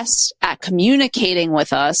best at communicating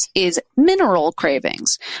with us is mineral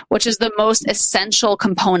cravings, which is the most essential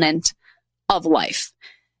component of life.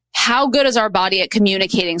 How good is our body at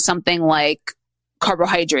communicating something like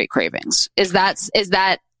carbohydrate cravings? Is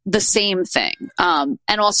that the same thing? And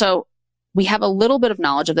also, we have a little bit of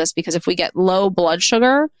knowledge of this because if we get low blood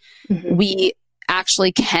sugar, we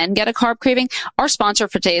actually can get a carb craving. Our sponsor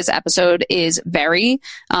for today's episode is Very.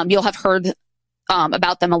 You'll have heard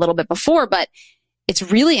about them a little bit before, but it's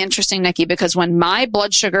really interesting, Nicki, because when my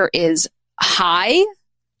blood sugar is high,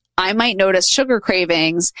 I might notice sugar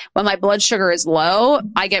cravings. When my blood sugar is low,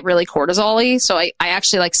 I get really cortisol-y. So I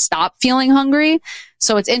actually stop feeling hungry.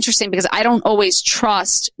 So it's interesting because I don't always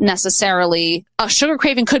trust necessarily a sugar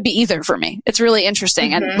craving could be either for me. It's really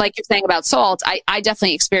interesting. And like you're saying about salt, I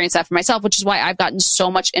definitely experienced that for myself, which is why I've gotten so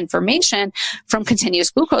much information from continuous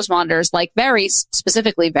glucose monitors like Very,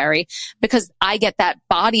 specifically Very, because I get that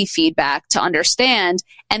body feedback to understand,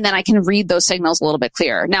 and then I can read those signals a little bit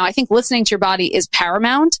clearer. Now, I think listening to your body is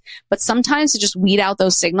paramount, but sometimes to just weed out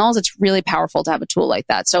those signals, it's really powerful to have a tool like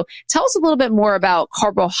that. So tell us a little bit more about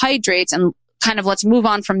carbohydrates and kind of let's move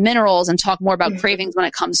on from minerals and talk more about cravings when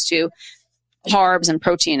it comes to carbs and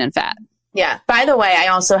protein and fat. Yeah. By the way, I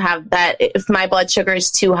also have that if my blood sugar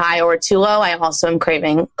is too high or too low, I also am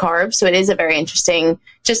craving carbs. So it is a very interesting,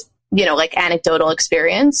 just, anecdotal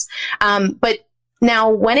experience. But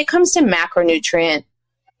now when it comes to macronutrient,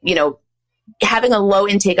 having a low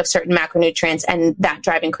intake of certain macronutrients and that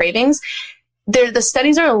driving cravings, the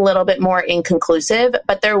studies are a little bit more inconclusive,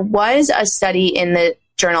 but there was a study in the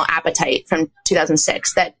journal Appetite from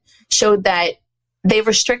 2006 that showed that they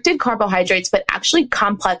restricted carbohydrates, but actually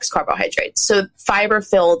complex carbohydrates. So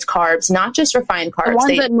fiber-filled carbs, not just refined carbs. The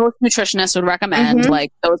ones that most nutritionists would recommend,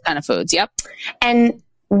 like those kind of foods. Yep. And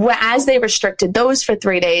as they restricted those for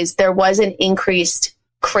 3 days, there was an increased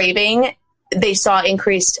craving. They saw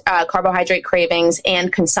increased carbohydrate cravings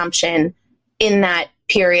and consumption in that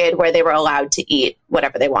period where they were allowed to eat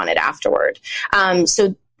whatever they wanted afterward.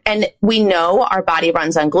 And we know our body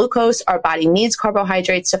runs on glucose. Our body needs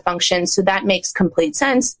carbohydrates to function. So that makes complete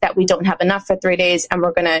sense that we don't have enough for 3 days and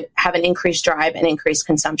we're going to have an increased drive and increased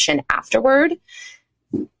consumption afterward.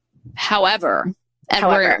 However,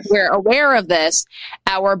 we're aware of this,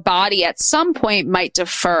 our body at some point might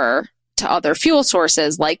defer to other fuel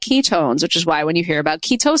sources like ketones, which is why when you hear about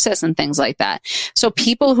ketosis and things like that. So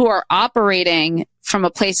people who are operating from a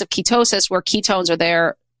place of ketosis where ketones are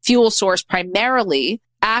their fuel source primarily,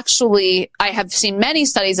 actually, I have seen many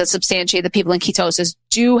studies that substantiate that people in ketosis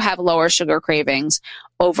do have lower sugar cravings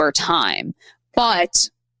over time,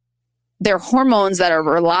 but their hormones that are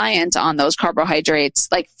reliant on those carbohydrates,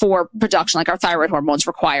 like for production, like our thyroid hormones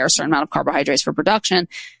require a certain amount of carbohydrates for production.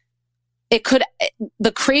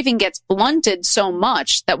 The craving gets blunted so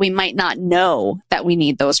much that we might not know that we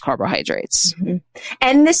need those carbohydrates.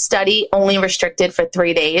 And this study only restricted for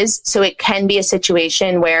 3 days. So it can be a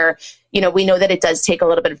situation where, we know that it does take a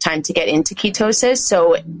little bit of time to get into ketosis.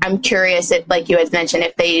 So I'm curious if, like you had mentioned,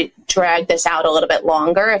 if they dragged this out a little bit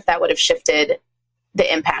longer, if that would have shifted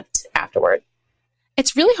the impact afterward.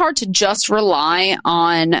 It's really hard to just rely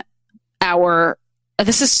on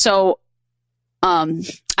this is so,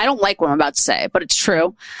 I don't like what I'm about to say, but it's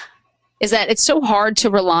true, is that it's so hard to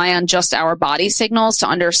rely on just our body signals to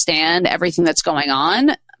understand everything that's going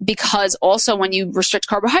on. Because also when you restrict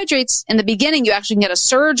carbohydrates in the beginning, you actually can get a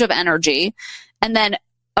surge of energy and then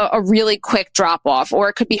a really quick drop off, or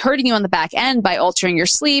it could be hurting you on the back end by altering your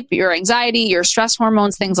sleep, your anxiety, your stress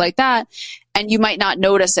hormones, things like that. And you might not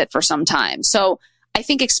notice it for some time. So I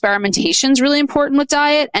think experimentation is really important with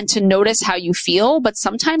diet and to notice how you feel, but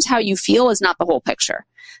sometimes how you feel is not the whole picture.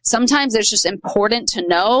 Sometimes it's just important to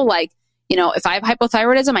know, if I have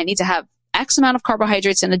hypothyroidism, I need to have X amount of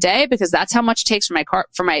carbohydrates in a day because that's how much it takes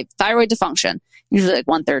for my thyroid to function, usually like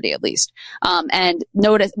 130 at least, and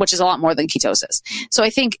notice, which is a lot more than ketosis. So I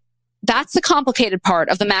think that's the complicated part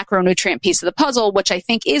of the macronutrient piece of the puzzle, which I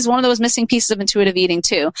think is one of those missing pieces of intuitive eating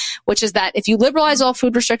too, which is that if you liberalize all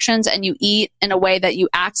food restrictions and you eat in a way that you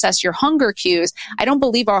access your hunger cues, I don't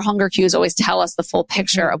believe our hunger cues always tell us the full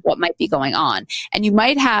picture of what might be going on. And you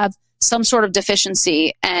might have some sort of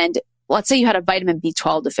deficiency, and let's say you had a vitamin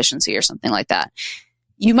B12 deficiency or something like that.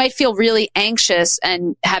 You might feel really anxious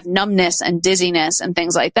and have numbness and dizziness and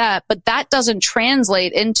things like that, but that doesn't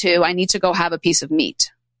translate into, I need to go have a piece of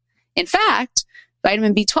meat. In fact,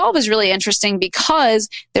 vitamin B12 is really interesting because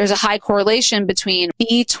there's a high correlation between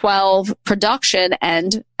B12 production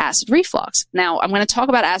and acid reflux. Now, I'm going to talk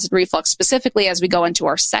about acid reflux specifically as we go into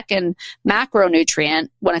our second macronutrient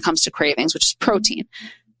when it comes to cravings, which is protein.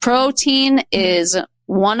 Protein is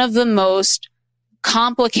one of the most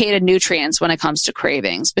complicated nutrients when it comes to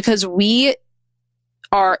cravings because it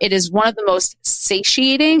is one of the most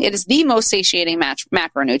satiating. It is the most satiating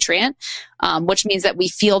macronutrient, which means that we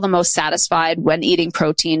feel the most satisfied when eating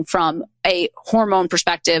protein from a hormone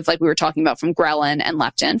perspective, like we were talking about from ghrelin and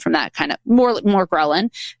leptin, from that kind of more ghrelin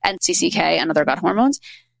and CCK and other gut hormones.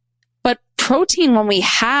 But protein, when we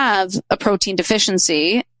have a protein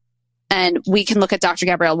deficiency, and we can look at Dr.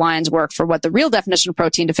 Gabrielle Lyon's work for what the real definition of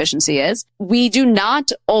protein deficiency is, we do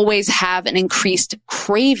not always have an increased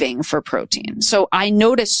craving for protein. So I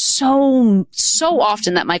notice so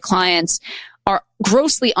often that my clients are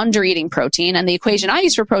grossly under eating protein. And the equation I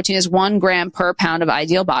use for protein is 1 gram per pound of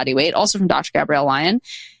ideal body weight, also from Dr. Gabrielle Lyon,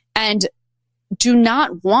 and do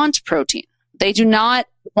not want protein. They do not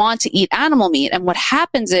want to eat animal meat. And what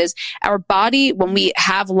happens is our body, when we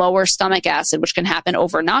have lower stomach acid, which can happen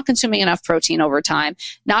over not consuming enough protein over time,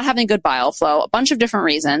 not having good bile flow, a bunch of different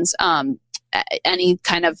reasons, any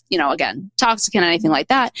kind of, again, toxicant, anything like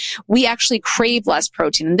that, we actually crave less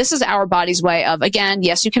protein. And this is our body's way of, again,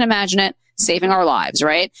 yes, you can imagine it, saving our lives,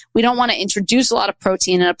 right? We don't want to introduce a lot of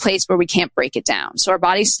protein in a place where we can't break it down. So our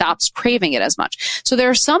body stops craving it as much. So there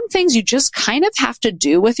are some things you just kind of have to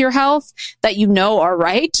do with your health that are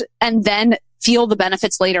right, and then feel the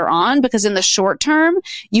benefits later on, because in the short term,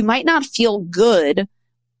 you might not feel good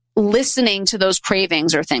listening to those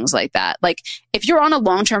cravings or things like that. Like if you're on a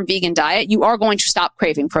long-term vegan diet, you are going to stop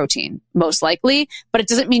craving protein, most likely, but it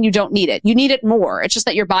doesn't mean you don't need it. You need it more. It's just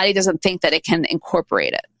that your body doesn't think that it can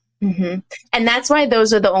incorporate it. Mm-hmm. And that's why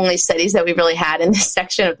those are the only studies that we really had in this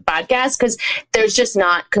section of the podcast, because there's just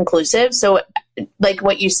not conclusive. So like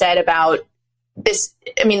what you said about this,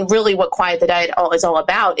 really what Quiet the Diet is all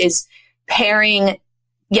about is pairing,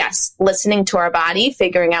 yes, listening to our body,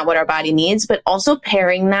 figuring out what our body needs, but also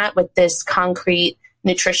pairing that with this concrete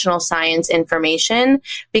nutritional science information,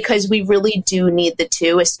 because we really do need the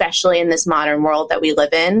two, especially in this modern world that we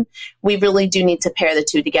live in. We really do need to pair the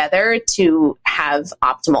two together to have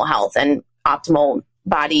optimal health and optimal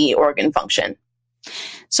body organ function.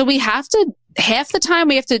 So we have to, half the time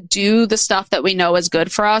we have to do the stuff that we know is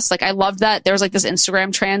good for us. Like I love that there was like this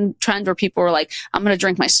Instagram trend where people were like, I'm going to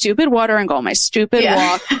drink my stupid water and go on my stupid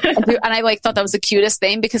walk. And I thought that was the cutest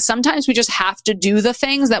thing, because sometimes we just have to do the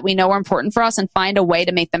things that we know are important for us and find a way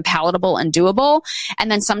to make them palatable and doable.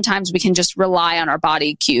 And then sometimes we can just rely on our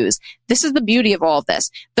body cues. This is the beauty of all of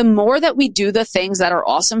this. The more that we do the things that are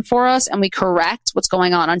awesome for us and we correct what's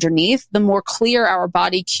going on underneath, the more clear our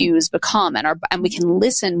body cues become, and we can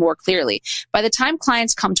listen more clearly. By the time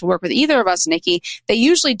clients come to work with either of us, Nicki, they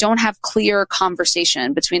usually don't have clear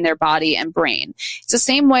conversation between their body and brain. It's the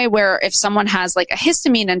same way where if someone has like a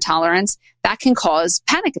histamine intolerance, that can cause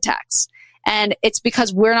panic attacks. And it's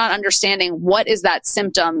because we're not understanding what is that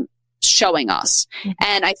symptom showing us.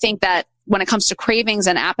 And I think that when it comes to cravings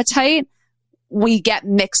and appetite, we get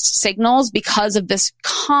mixed signals because of this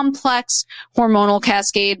complex hormonal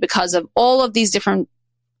cascade, because of all of these different,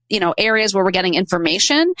 areas where we're getting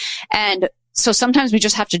information. And so sometimes we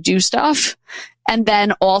just have to do stuff and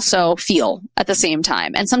then also feel at the same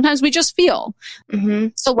time. And sometimes we just feel. Mm-hmm.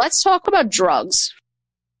 So let's talk about drugs.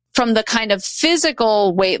 From the kind of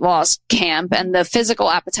physical weight loss camp and the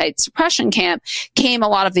physical appetite suppression camp came a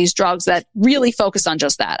lot of these drugs that really focused on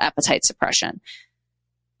just that, appetite suppression.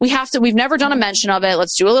 We've never done a mention of it.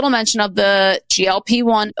 Let's do a little mention of the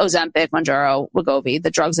GLP-1, Ozempic, Mounjaro, Wegovy,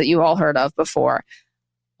 the drugs that you all heard of before.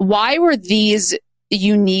 Why were these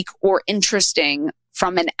unique or interesting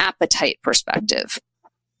from an appetite perspective?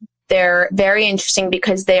 They're very interesting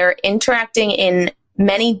because they're interacting in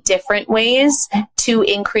many different ways to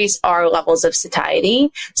increase our levels of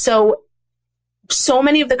satiety. So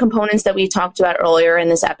many of the components that we talked about earlier in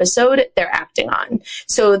this episode, they're acting on.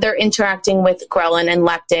 So they're interacting with ghrelin and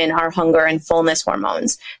leptin, our hunger and fullness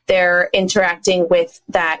hormones. They're interacting with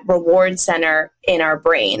that reward center in our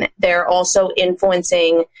brain. They're also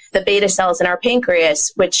influencing the beta cells in our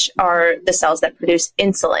pancreas, which are the cells that produce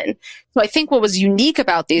insulin. So I think what was unique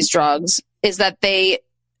about these drugs is that they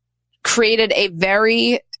created a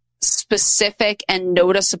very specific and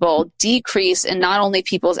noticeable decrease in not only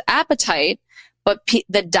people's appetite, but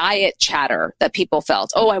the diet chatter that people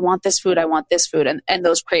felt. Oh, I want this food, and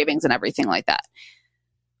those cravings and everything like that.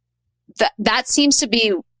 That seems to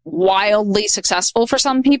be wildly successful for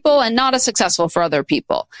some people and not as successful for other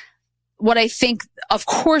people. What I think, of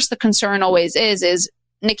course, the concern always is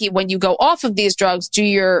Nicki, when you go off of these drugs,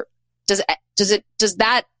 does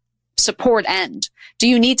that support end? Do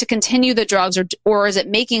you need to continue the drugs, or is it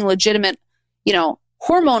making legitimate,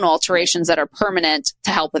 hormone alterations that are permanent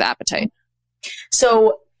to help with appetite?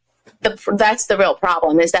 So that's the real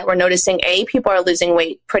problem, is that we're noticing people are losing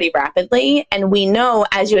weight pretty rapidly. And we know,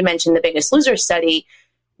 as you had mentioned, the Biggest Loser study,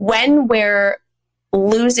 when we're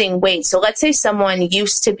losing weight. So let's say someone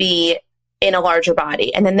used to be in a larger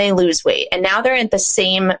body and then they lose weight and now they're at the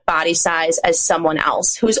same body size as someone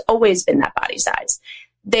else who's always been that body size.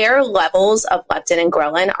 Their levels of leptin and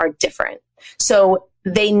ghrelin are different. So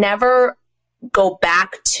they never go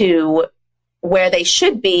back to where they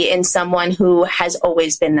should be in someone who has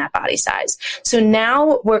always been that body size. So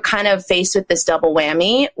now we're kind of faced with this double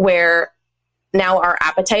whammy where now our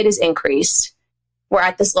appetite is increased. We're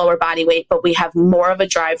at this lower body weight, but we have more of a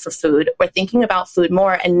drive for food. We're thinking about food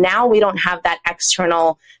more. And now we don't have that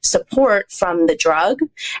external support from the drug.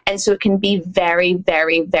 And so it can be very,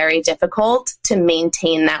 very, very difficult to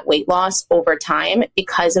maintain that weight loss over time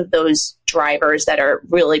because of those drivers that are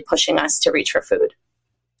really pushing us to reach for food.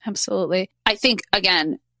 Absolutely. I think,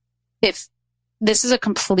 again, if this is a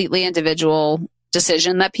completely individual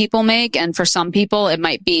decision that people make, and for some people, it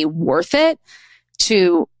might be worth it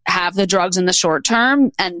to have the drugs in the short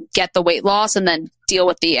term and get the weight loss and then deal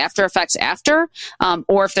with the after effects after.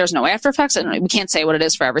 Or if there's no after effects, and we can't say what it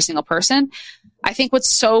is for every single person. I think what's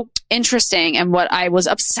so interesting and what I was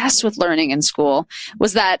obsessed with learning in school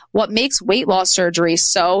was that what makes weight loss surgery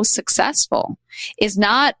so successful is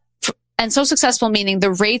not, and so successful meaning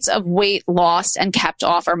the rates of weight lost and kept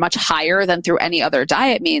off are much higher than through any other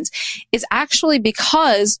diet means, is actually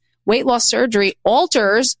because weight loss surgery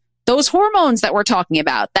alters those hormones that we're talking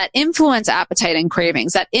about that influence appetite and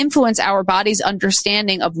cravings, that influence our body's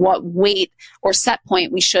understanding of what weight or set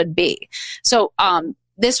point we should be. So,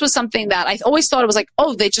 this was something that I always thought it was like,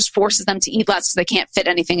 oh, they just forces them to eat less because they can't fit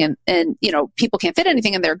anything in, people can't fit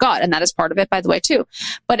anything in their gut. And that is part of it, by the way, too.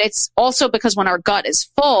 But it's also because when our gut is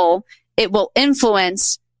full, it will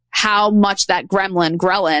influence how much that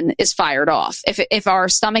ghrelin is fired off. If our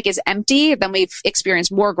stomach is empty, then we've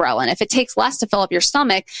experienced more ghrelin. If it takes less to fill up your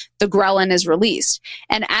stomach, the ghrelin is released.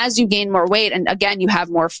 And as you gain more weight, and again, you have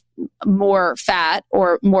more fat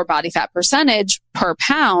or more body fat percentage per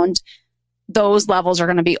pound, those levels are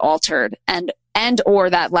going to be altered and or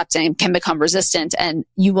that leptin can become resistant and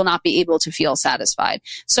you will not be able to feel satisfied.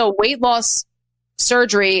 So weight loss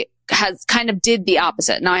surgery has kind of did the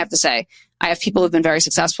opposite. Now I have to say, I have people who've been very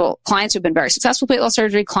successful, clients who've been very successful with weight loss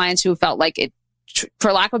surgery, clients who felt like it,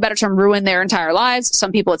 for lack of a better term, ruined their entire lives.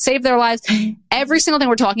 Some people it saved their lives. Every single thing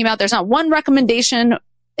we're talking about, there's not one recommendation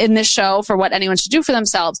in this show for what anyone should do for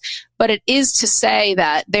themselves, but it is to say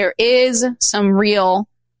that there is some real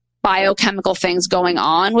biochemical things going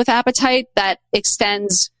on with appetite that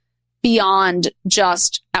extends beyond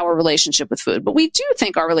just our relationship with food. But we do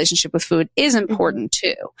think our relationship with food is important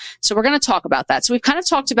too. So we're going to talk about that. So we've kind of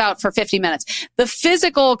talked about for 50 minutes, the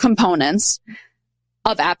physical components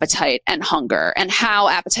of appetite and hunger and how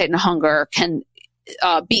appetite and hunger can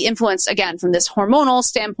be influenced again from this hormonal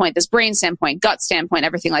standpoint, this brain standpoint, gut standpoint,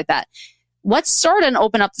 everything like that. Let's start and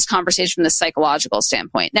open up this conversation from the psychological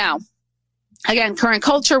standpoint. Now, again, current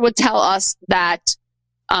culture would tell us that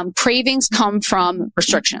cravings come from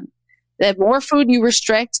restriction. The more food you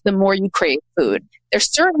restrict, the more you crave food. There's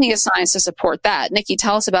certainly a science to support that. Nicki,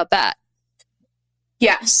 tell us about that.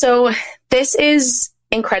 Yeah, so this is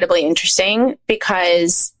incredibly interesting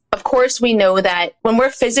because, of course, we know that when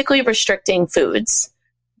we're physically restricting foods,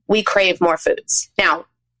 we crave more foods. Now,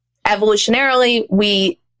 evolutionarily,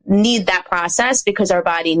 we need that process because our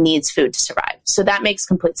body needs food to survive. So that makes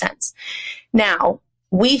complete sense. Now,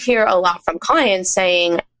 we hear a lot from clients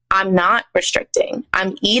saying, I'm not restricting.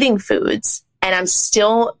 I'm eating foods and I'm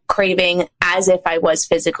still craving as if I was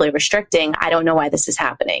physically restricting. I don't know why this is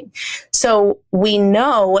happening. So we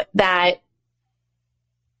know that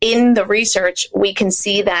in the research, we can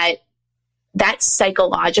see that that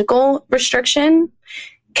psychological restriction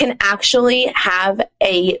can actually have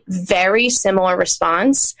a very similar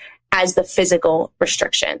response as the physical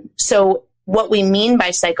restriction. So what we mean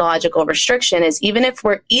by psychological restriction is even if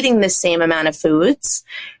we're eating the same amount of foods,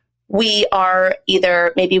 we are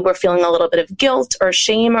either, maybe we're feeling a little bit of guilt or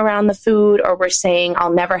shame around the food, or we're saying,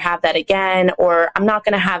 I'll never have that again, or I'm not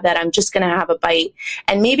going to have that, I'm just going to have a bite.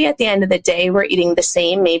 And maybe at the end of the day, we're eating the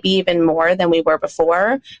same, maybe even more than we were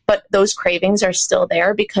before, but those cravings are still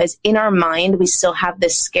there because in our mind, we still have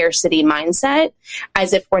this scarcity mindset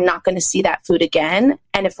as if we're not going to see that food again.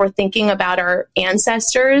 And if we're thinking about our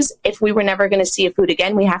ancestors, if we were never going to see a food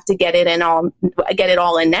again, we have to get it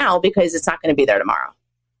all in now because it's not going to be there tomorrow.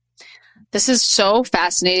 This is so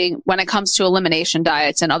fascinating when it comes to elimination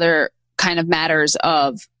diets and other kind of matters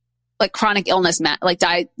of like chronic illness, like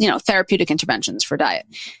diet, therapeutic interventions for diet.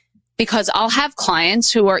 Because I'll have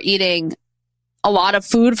clients who are eating a lot of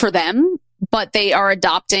food for them, but they are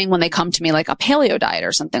adopting, when they come to me, like a paleo diet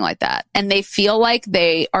or something like that. And they feel like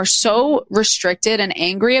they are so restricted and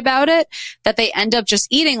angry about it that they end up just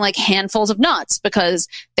eating like handfuls of nuts because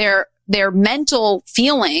their mental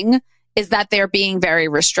feeling is that they're being very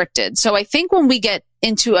restricted. So I think when we get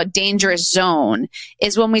into a dangerous zone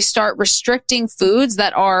is when we start restricting foods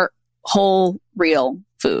that are whole, real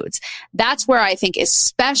foods. That's where I think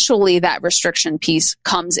especially that restriction piece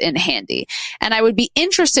comes in handy. And I would be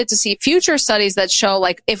interested to see future studies that show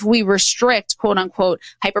like if we restrict quote unquote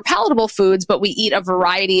hyperpalatable foods, but we eat a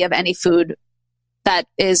variety of any food that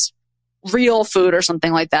is real food or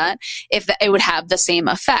something like that, if it would have the same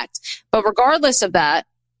effect. But regardless of that,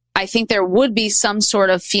 I think there would be some sort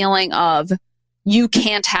of feeling of you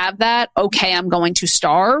can't have that. Okay, I'm going to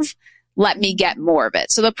starve. Let me get more of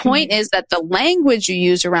it. So the point is that the language you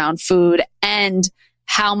use around food and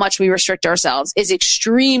how much we restrict ourselves is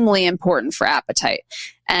extremely important for appetite.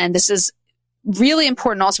 And this is really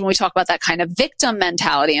important also when we talk about that kind of victim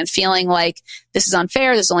mentality and feeling like this is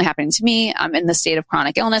unfair. This is only happening to me. I'm in the state of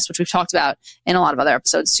chronic illness, which we've talked about in a lot of other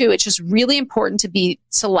episodes too. It's just really important to be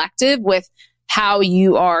selective with how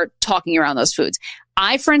you are talking around those foods.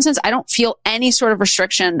 For instance, I don't feel any sort of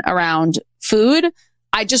restriction around food.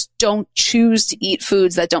 I just don't choose to eat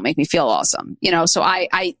foods that don't make me feel awesome. So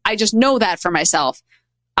I just know that for myself.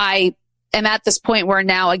 I am at this point where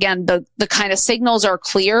now, again, the kind of signals are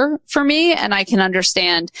clear for me and I can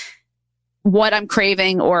understand what I'm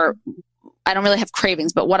craving, or I don't really have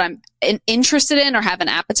cravings, but what I'm interested in or have an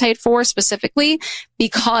appetite for specifically,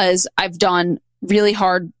 because I've done really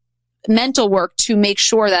hard mental work to make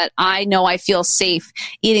sure that I know I feel safe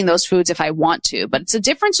eating those foods if I want to. But it's a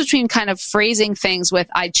difference between kind of phrasing things with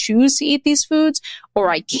I choose to eat these foods or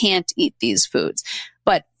I can't eat these foods.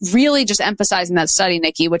 But really just emphasizing that study,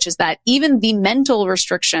 Nicki, which is that even the mental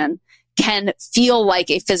restriction can feel like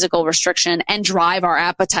a physical restriction and drive our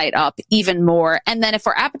appetite up even more. And then if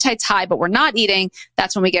our appetite's high, but we're not eating,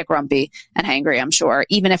 that's when we get grumpy and hangry, I'm sure,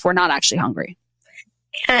 even if we're not actually hungry.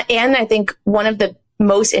 And I think one of the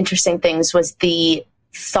most interesting things was the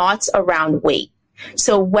thoughts around weight.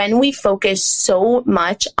 So when we focus so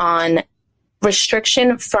much on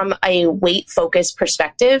restriction from a weight focused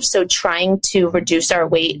perspective, so trying to reduce our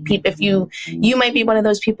weight, if you might be one of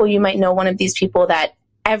those people, you might know one of these people that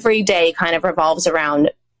every day kind of revolves around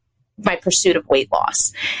my pursuit of weight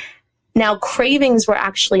loss. Now, cravings were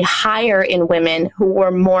actually higher in women who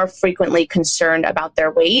were more frequently concerned about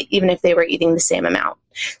their weight, even if they were eating the same amount.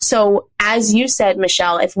 So as you said,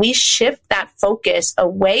 Michelle, if we shift that focus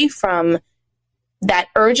away from that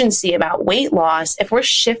urgency about weight loss, if we're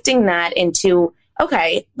shifting that into,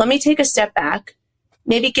 okay, let me take a step back,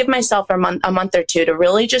 maybe give myself a month or two to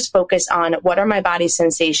really just focus on what are my body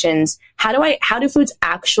sensations? How do foods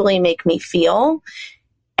actually make me feel?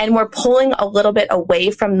 And we're pulling a little bit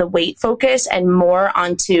away from the weight focus and more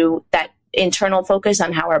onto that internal focus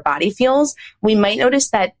on how our body feels. We might notice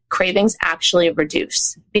that cravings actually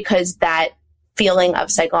reduce because that feeling of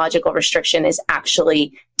psychological restriction is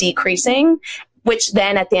actually decreasing, which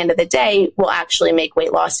then at the end of the day will actually make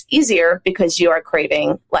weight loss easier because you are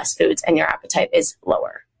craving less foods and your appetite is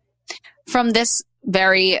lower. From this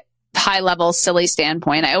very high level, silly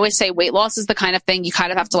standpoint, I always say weight loss is the kind of thing you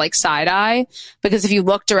kind of have to like side eye, because if you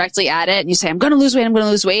look directly at it and you say, I'm going to lose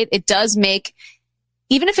weight, it does make,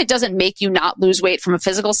 even if it doesn't make you not lose weight from a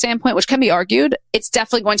physical standpoint, which can be argued, it's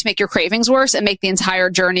definitely going to make your cravings worse and make the entire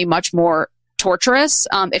journey much more torturous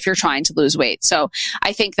if you're trying to lose weight. So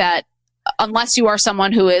I think that unless you are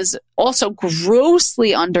someone who is also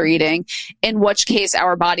grossly undereating, in which case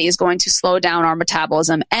our body is going to slow down our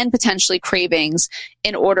metabolism and potentially cravings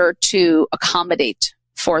in order to accommodate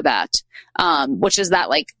for that, which is that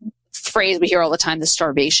like phrase we hear all the time, the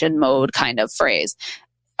starvation mode kind of phrase.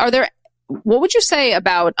 What would you say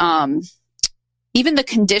about even the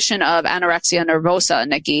condition of anorexia nervosa,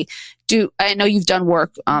 Nicki? I know you've done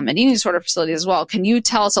work in eating disorder facilities as well. Can you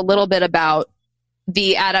tell us a little bit about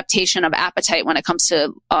the adaptation of appetite when it comes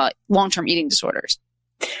to long-term eating disorders?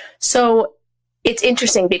 So it's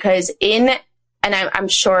interesting because I'm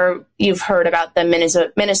sure you've heard about the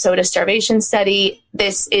Minnesota starvation study.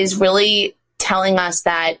 This is really telling us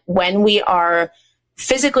that when we are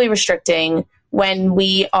physically restricting, when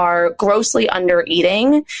we are grossly under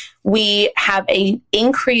eating, we have a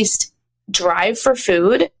increased drive for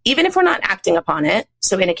food, even if we're not acting upon it.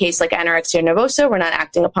 So in a case like anorexia nervosa, we're not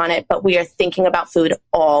acting upon it, but we are thinking about food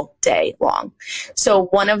all day long. So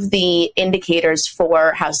one of the indicators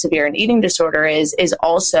for how severe an eating disorder is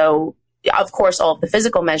also, of course, all of the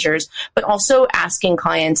physical measures, but also asking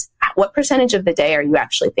clients, what percentage of the day are you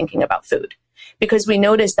actually thinking about food? Because we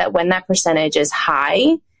notice that when that percentage is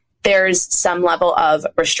high, there's some level of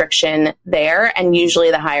restriction there. And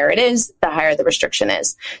usually the higher it is, the higher the restriction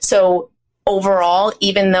is. So overall,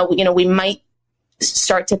 even though, we might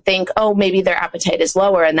start to think, oh, maybe their appetite is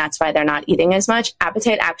lower and that's why they're not eating as much,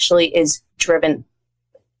 appetite actually is driven,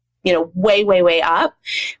 way, way, way up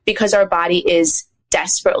because our body is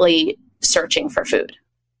desperately searching for food.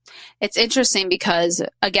 It's interesting because,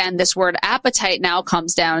 again, this word appetite now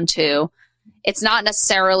comes down to, it's not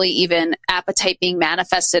necessarily even appetite being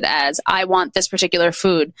manifested as I want this particular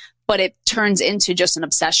food, but it turns into just an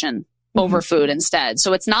obsession over food instead.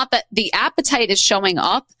 So it's not that the appetite is showing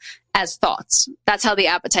up as thoughts. That's how the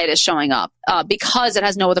appetite is showing up because it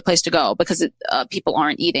has no other place to go because people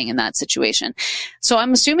aren't eating in that situation. So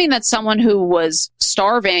I'm assuming that someone who was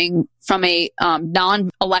starving from a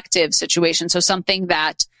non-elective situation, so something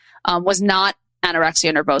that was not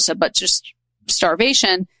anorexia nervosa, but just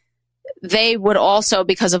starvation, they would also,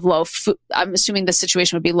 because of low food, I'm assuming the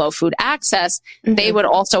situation would be low food access, they would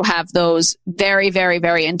also have those very, very,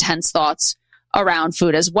 very intense thoughts around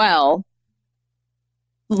food as well.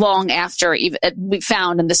 Long after, even we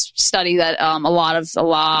found in this study that a lot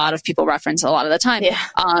of people reference a lot of the time,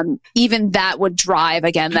 even that would drive,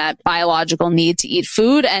 again, that biological need to eat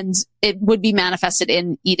food, and it would be manifested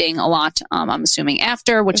in eating a lot, I'm assuming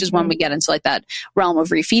after, which is when we get into like that realm of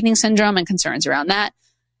refeeding syndrome and concerns around that.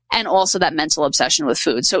 And also that mental obsession with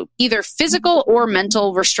food. So either physical or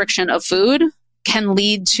mental restriction of food can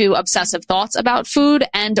lead to obsessive thoughts about food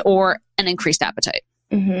and or an increased appetite.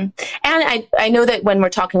 And I know that when we're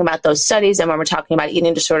talking about those studies and when we're talking about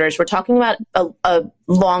eating disorders, we're talking about a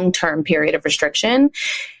long-term period of restriction.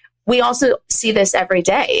 We also see this every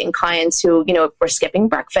day in clients who, we're skipping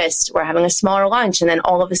breakfast, we're having a smaller lunch, and then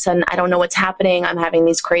all of a sudden, I don't know what's happening. I'm having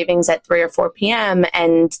these cravings at 3 or 4 p.m.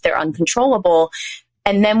 and they're uncontrollable.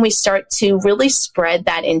 And then we start to really spread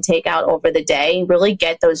that intake out over the day, really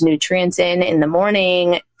get those nutrients in the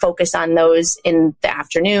morning, focus on those in the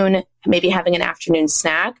afternoon, maybe having an afternoon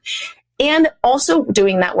snack, and also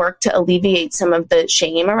doing that work to alleviate some of the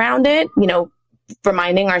shame around it,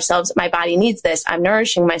 reminding ourselves, my body needs this, I'm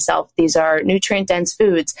nourishing myself, these are nutrient-dense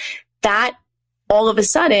foods. That all of a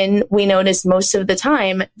sudden, we notice most of the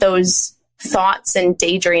time, those thoughts and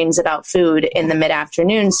daydreams about food in the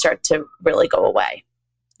mid-afternoon start to really go away.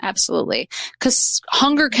 Absolutely. Because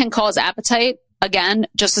hunger can cause appetite, again,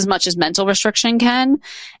 just as much as mental restriction can.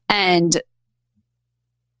 And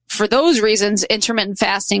for those reasons, intermittent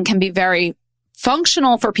fasting can be very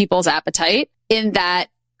functional for people's appetite in that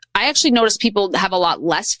I actually notice people have a lot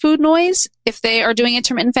less food noise if they are doing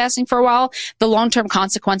intermittent fasting for a while. The long-term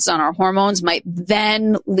consequences on our hormones might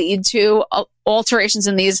then lead to alterations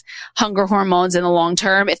in these hunger hormones in the long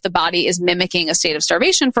term if the body is mimicking a state of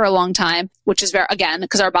starvation for a long time, which is again,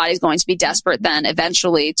 because our body is going to be desperate then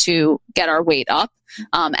eventually to get our weight up.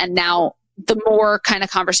 And now the more kind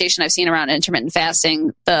of conversation I've seen around intermittent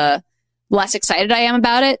fasting, the less excited I am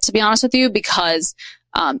about it, to be honest with you, because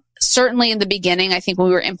certainly in the beginning, I think when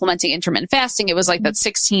we were implementing intermittent fasting, it was like that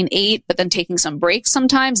 16-8, but then taking some breaks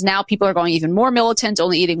sometimes. Now people are going even more militant,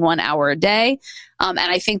 only eating 1 hour a day. And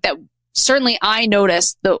I think that certainly I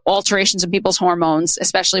noticed the alterations in people's hormones,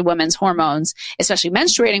 especially women's hormones, especially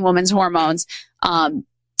menstruating women's hormones, and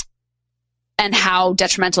how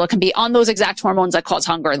detrimental it can be on those exact hormones that cause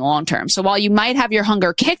hunger in the long term. So while you might have your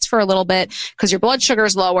hunger kicked for a little bit because your blood sugar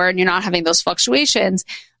is lower and you're not having those fluctuations,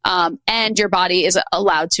 and your body is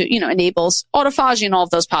allowed to, enables autophagy and all of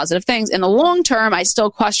those positive things. In the long term, I still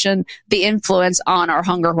question the influence on our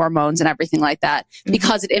hunger hormones and everything like that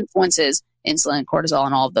because it influences insulin, cortisol,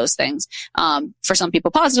 and all of those things, for some people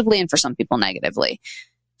positively and for some people negatively.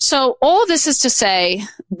 So all of this is to say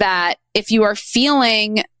that if you are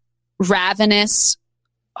feeling ravenous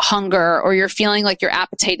hunger or you're feeling like your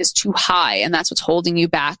appetite is too high and that's what's holding you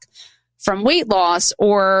back from weight loss,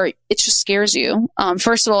 or it just scares you.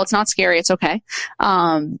 First of all, it's not scary. It's okay.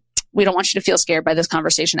 We don't want you to feel scared by this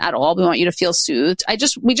conversation at all. We want you to feel soothed.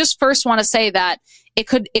 We just first want to say that It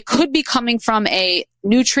could be coming from a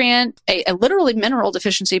nutrient, a literally mineral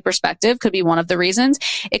deficiency perspective could be one of the reasons.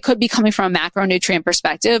 It could be coming from a macronutrient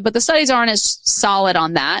perspective, but the studies aren't as solid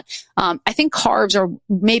on that. I think carbs are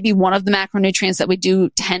maybe one of the macronutrients that we do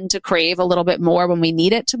tend to crave a little bit more when we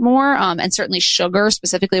need it to more, and certainly sugar,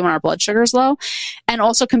 specifically when our blood sugar is low, and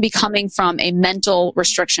also can be coming from a mental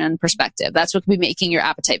restriction perspective. That's what could be making your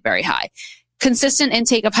appetite very high. Consistent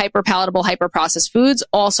intake of hyperpalatable, hyperprocessed foods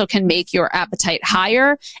also can make your appetite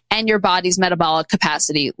higher and your body's metabolic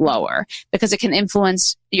capacity lower, because it can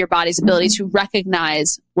influence your body's ability to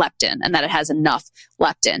recognize leptin and that it has enough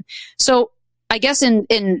leptin. So I guess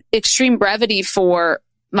in extreme brevity for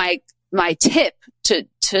my tip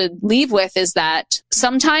to leave with is that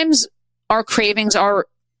sometimes our cravings are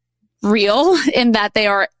real in that they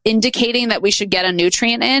are indicating that we should get a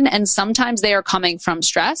nutrient in. And sometimes they are coming from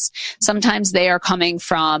stress. Sometimes they are coming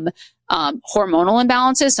from hormonal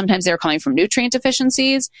imbalances. Sometimes they're coming from nutrient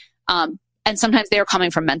deficiencies. And sometimes they are coming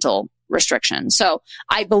from mental restriction. So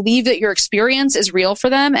I believe that your experience is real for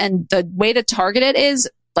them. And the way to target it is,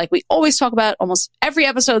 like we always talk about almost every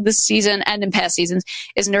episode this season and in past seasons,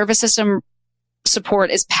 is nervous system support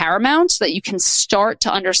is paramount so that you can start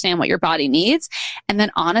to understand what your body needs. And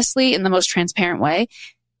then honestly, in the most transparent way,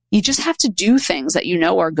 you just have to do things that you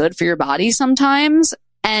know are good for your body sometimes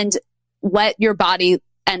and let your body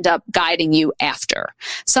end up guiding you after.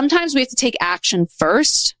 Sometimes we have to take action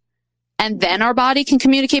first and then our body can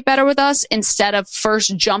communicate better with us instead of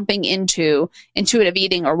first jumping into intuitive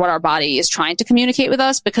eating or what our body is trying to communicate with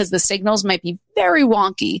us, because the signals might be very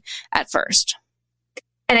wonky at first.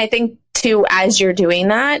 And I think too, as you're doing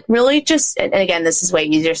that, really just, and again, this is way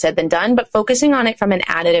easier said than done, but focusing on it from an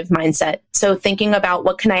additive mindset. So thinking about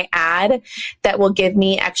what can I add that will give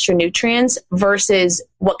me extra nutrients versus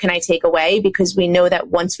what can I take away? Because we know that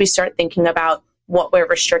once we start thinking about what we're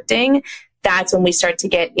restricting, that's when we start to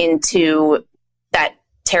get into that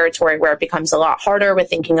territory where it becomes a lot harder. We're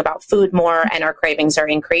thinking about food more and our cravings are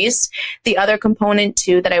increased. The other component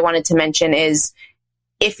too that I wanted to mention is,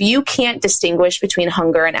 if you can't distinguish between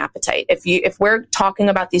hunger and appetite, if we're talking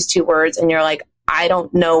about these two words and you're like, I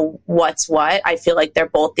don't know what's what, I feel like they're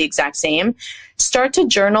both the exact same, start to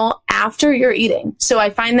journal after you're eating. So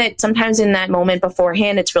I find that sometimes in that moment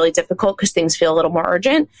beforehand, it's really difficult because things feel a little more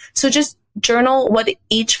urgent. So just journal what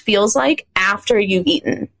each feels like after you've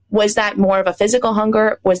eaten. Was that more of a physical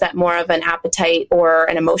hunger? Was that more of an appetite or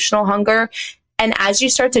an emotional hunger? And as you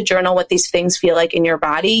start to journal what these things feel like in your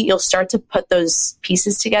body, you'll start to put those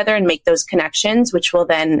pieces together and make those connections, which will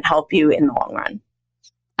then help you in the long run.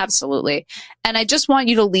 Absolutely. And I just want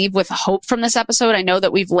you to leave with hope from this episode. I know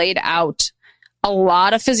that we've laid out a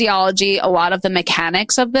lot of physiology, a lot of the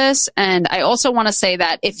mechanics of this. And I also want to say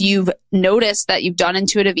that if you've noticed that you've done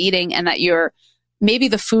intuitive eating and that maybe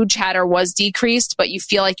the food chatter was decreased, but you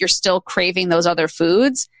feel like you're still craving those other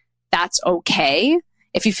foods, that's okay.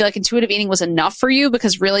 If you feel like intuitive eating was enough for you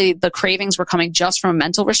because really the cravings were coming just from a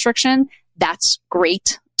mental restriction, that's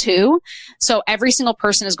great too. So every single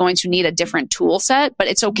person is going to need a different tool set, but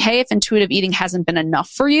it's okay if intuitive eating hasn't been enough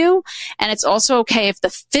for you. And it's also okay if the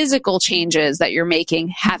physical changes that you're making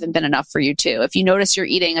haven't been enough for you too. If you notice you're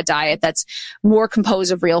eating a diet that's more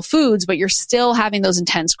composed of real foods, but you're still having those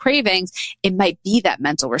intense cravings, it might be that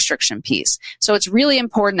mental restriction piece. So it's really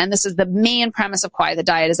important. And this is the main premise of Quiet the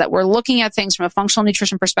Diet, is that we're looking at things from a functional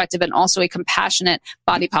nutrition perspective and also a compassionate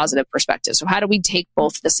body positive perspective. So how do we take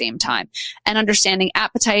both at the same time? And understanding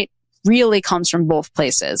appetite really comes from both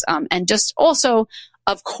places. And just also,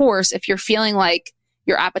 of course, if you're feeling like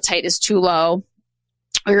your appetite is too low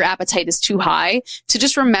or your appetite is too high, to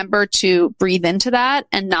just remember to breathe into that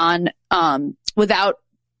and without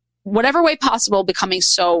whatever way possible becoming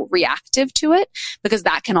so reactive to it, because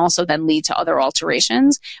that can also then lead to other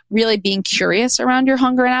alterations. Really being curious around your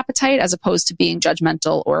hunger and appetite as opposed to being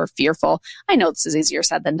judgmental or fearful. I know this is easier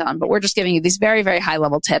said than done, but we're just giving you these very, very high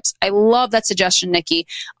level tips. I love that suggestion, Nicki,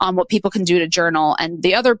 on what people can do to journal. And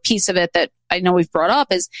the other piece of it that I know we've brought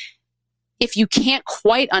up is, if you can't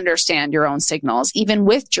quite understand your own signals, even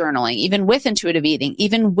with journaling, even with intuitive eating,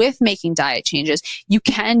 even with making diet changes, you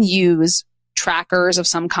can use trackers of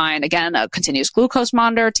some kind. Again, a continuous glucose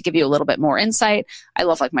monitor to give you a little bit more insight. I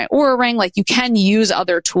love like my Oura Ring. Like, you can use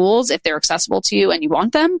other tools if they're accessible to you and you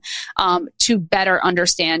want them, to better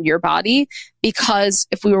understand your body. Because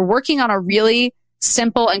if we were working on a really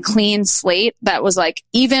simple and clean slate that was like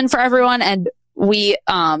even for everyone, and we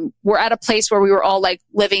were at a place where we were all like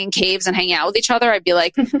living in caves and hanging out with each other, I'd be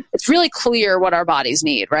like, it's really clear what our bodies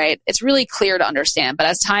need, right? It's really clear to understand. But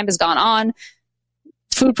as time has gone on,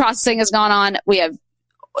 food processing has gone on. We have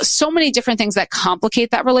so many different things that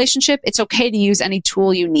complicate that relationship. It's okay to use any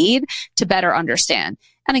tool you need to better understand.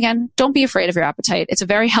 And again, don't be afraid of your appetite. It's a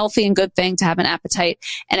very healthy and good thing to have an appetite.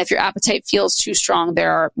 And if your appetite feels too strong,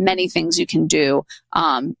 there are many things you can do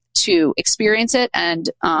to experience it and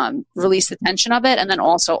release the tension of it, and then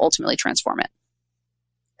also ultimately transform it.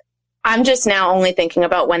 I'm just now only thinking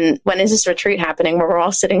about when is this retreat happening where we're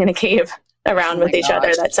all sitting in a cave around with each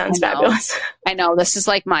other. That sounds fabulous. I know. This is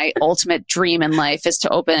like my ultimate dream in life, is to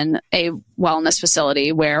open a wellness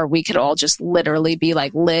facility where we could all just literally be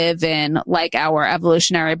like, live in like our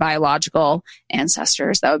evolutionary biological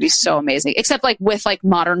ancestors. That would be so amazing. Except like with like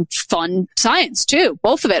modern fun science too.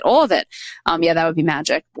 Both of it, all of it. Yeah, that would be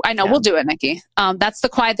magic. I know. We'll do it, Nicki. That's the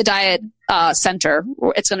Quiet the Diet Center.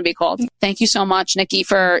 It's going to be called. Thank you so much, Nicki,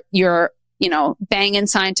 for your banging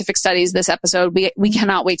scientific studies this episode. We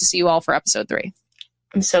cannot wait to see you all for episode 3.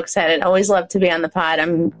 I'm so excited. Always love to be on the pod.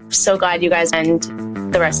 I'm so glad you guys, and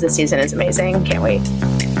the rest of the season is amazing. Can't wait.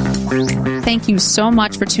 Thank you so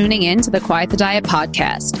much for tuning in to the Quiet the Diet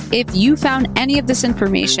podcast. If you found any of this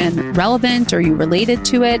information relevant or you related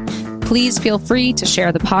to it, please feel free to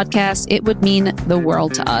share the podcast. It would mean the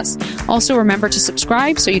world to us. Also, remember to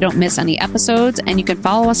subscribe so you don't miss any episodes, and you can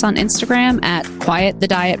follow us on Instagram at Quiet the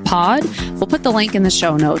Diet Pod. We'll put the link in the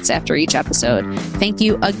show notes after each episode. Thank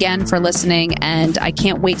you again for listening, and I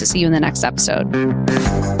can't wait to see you in the next episode.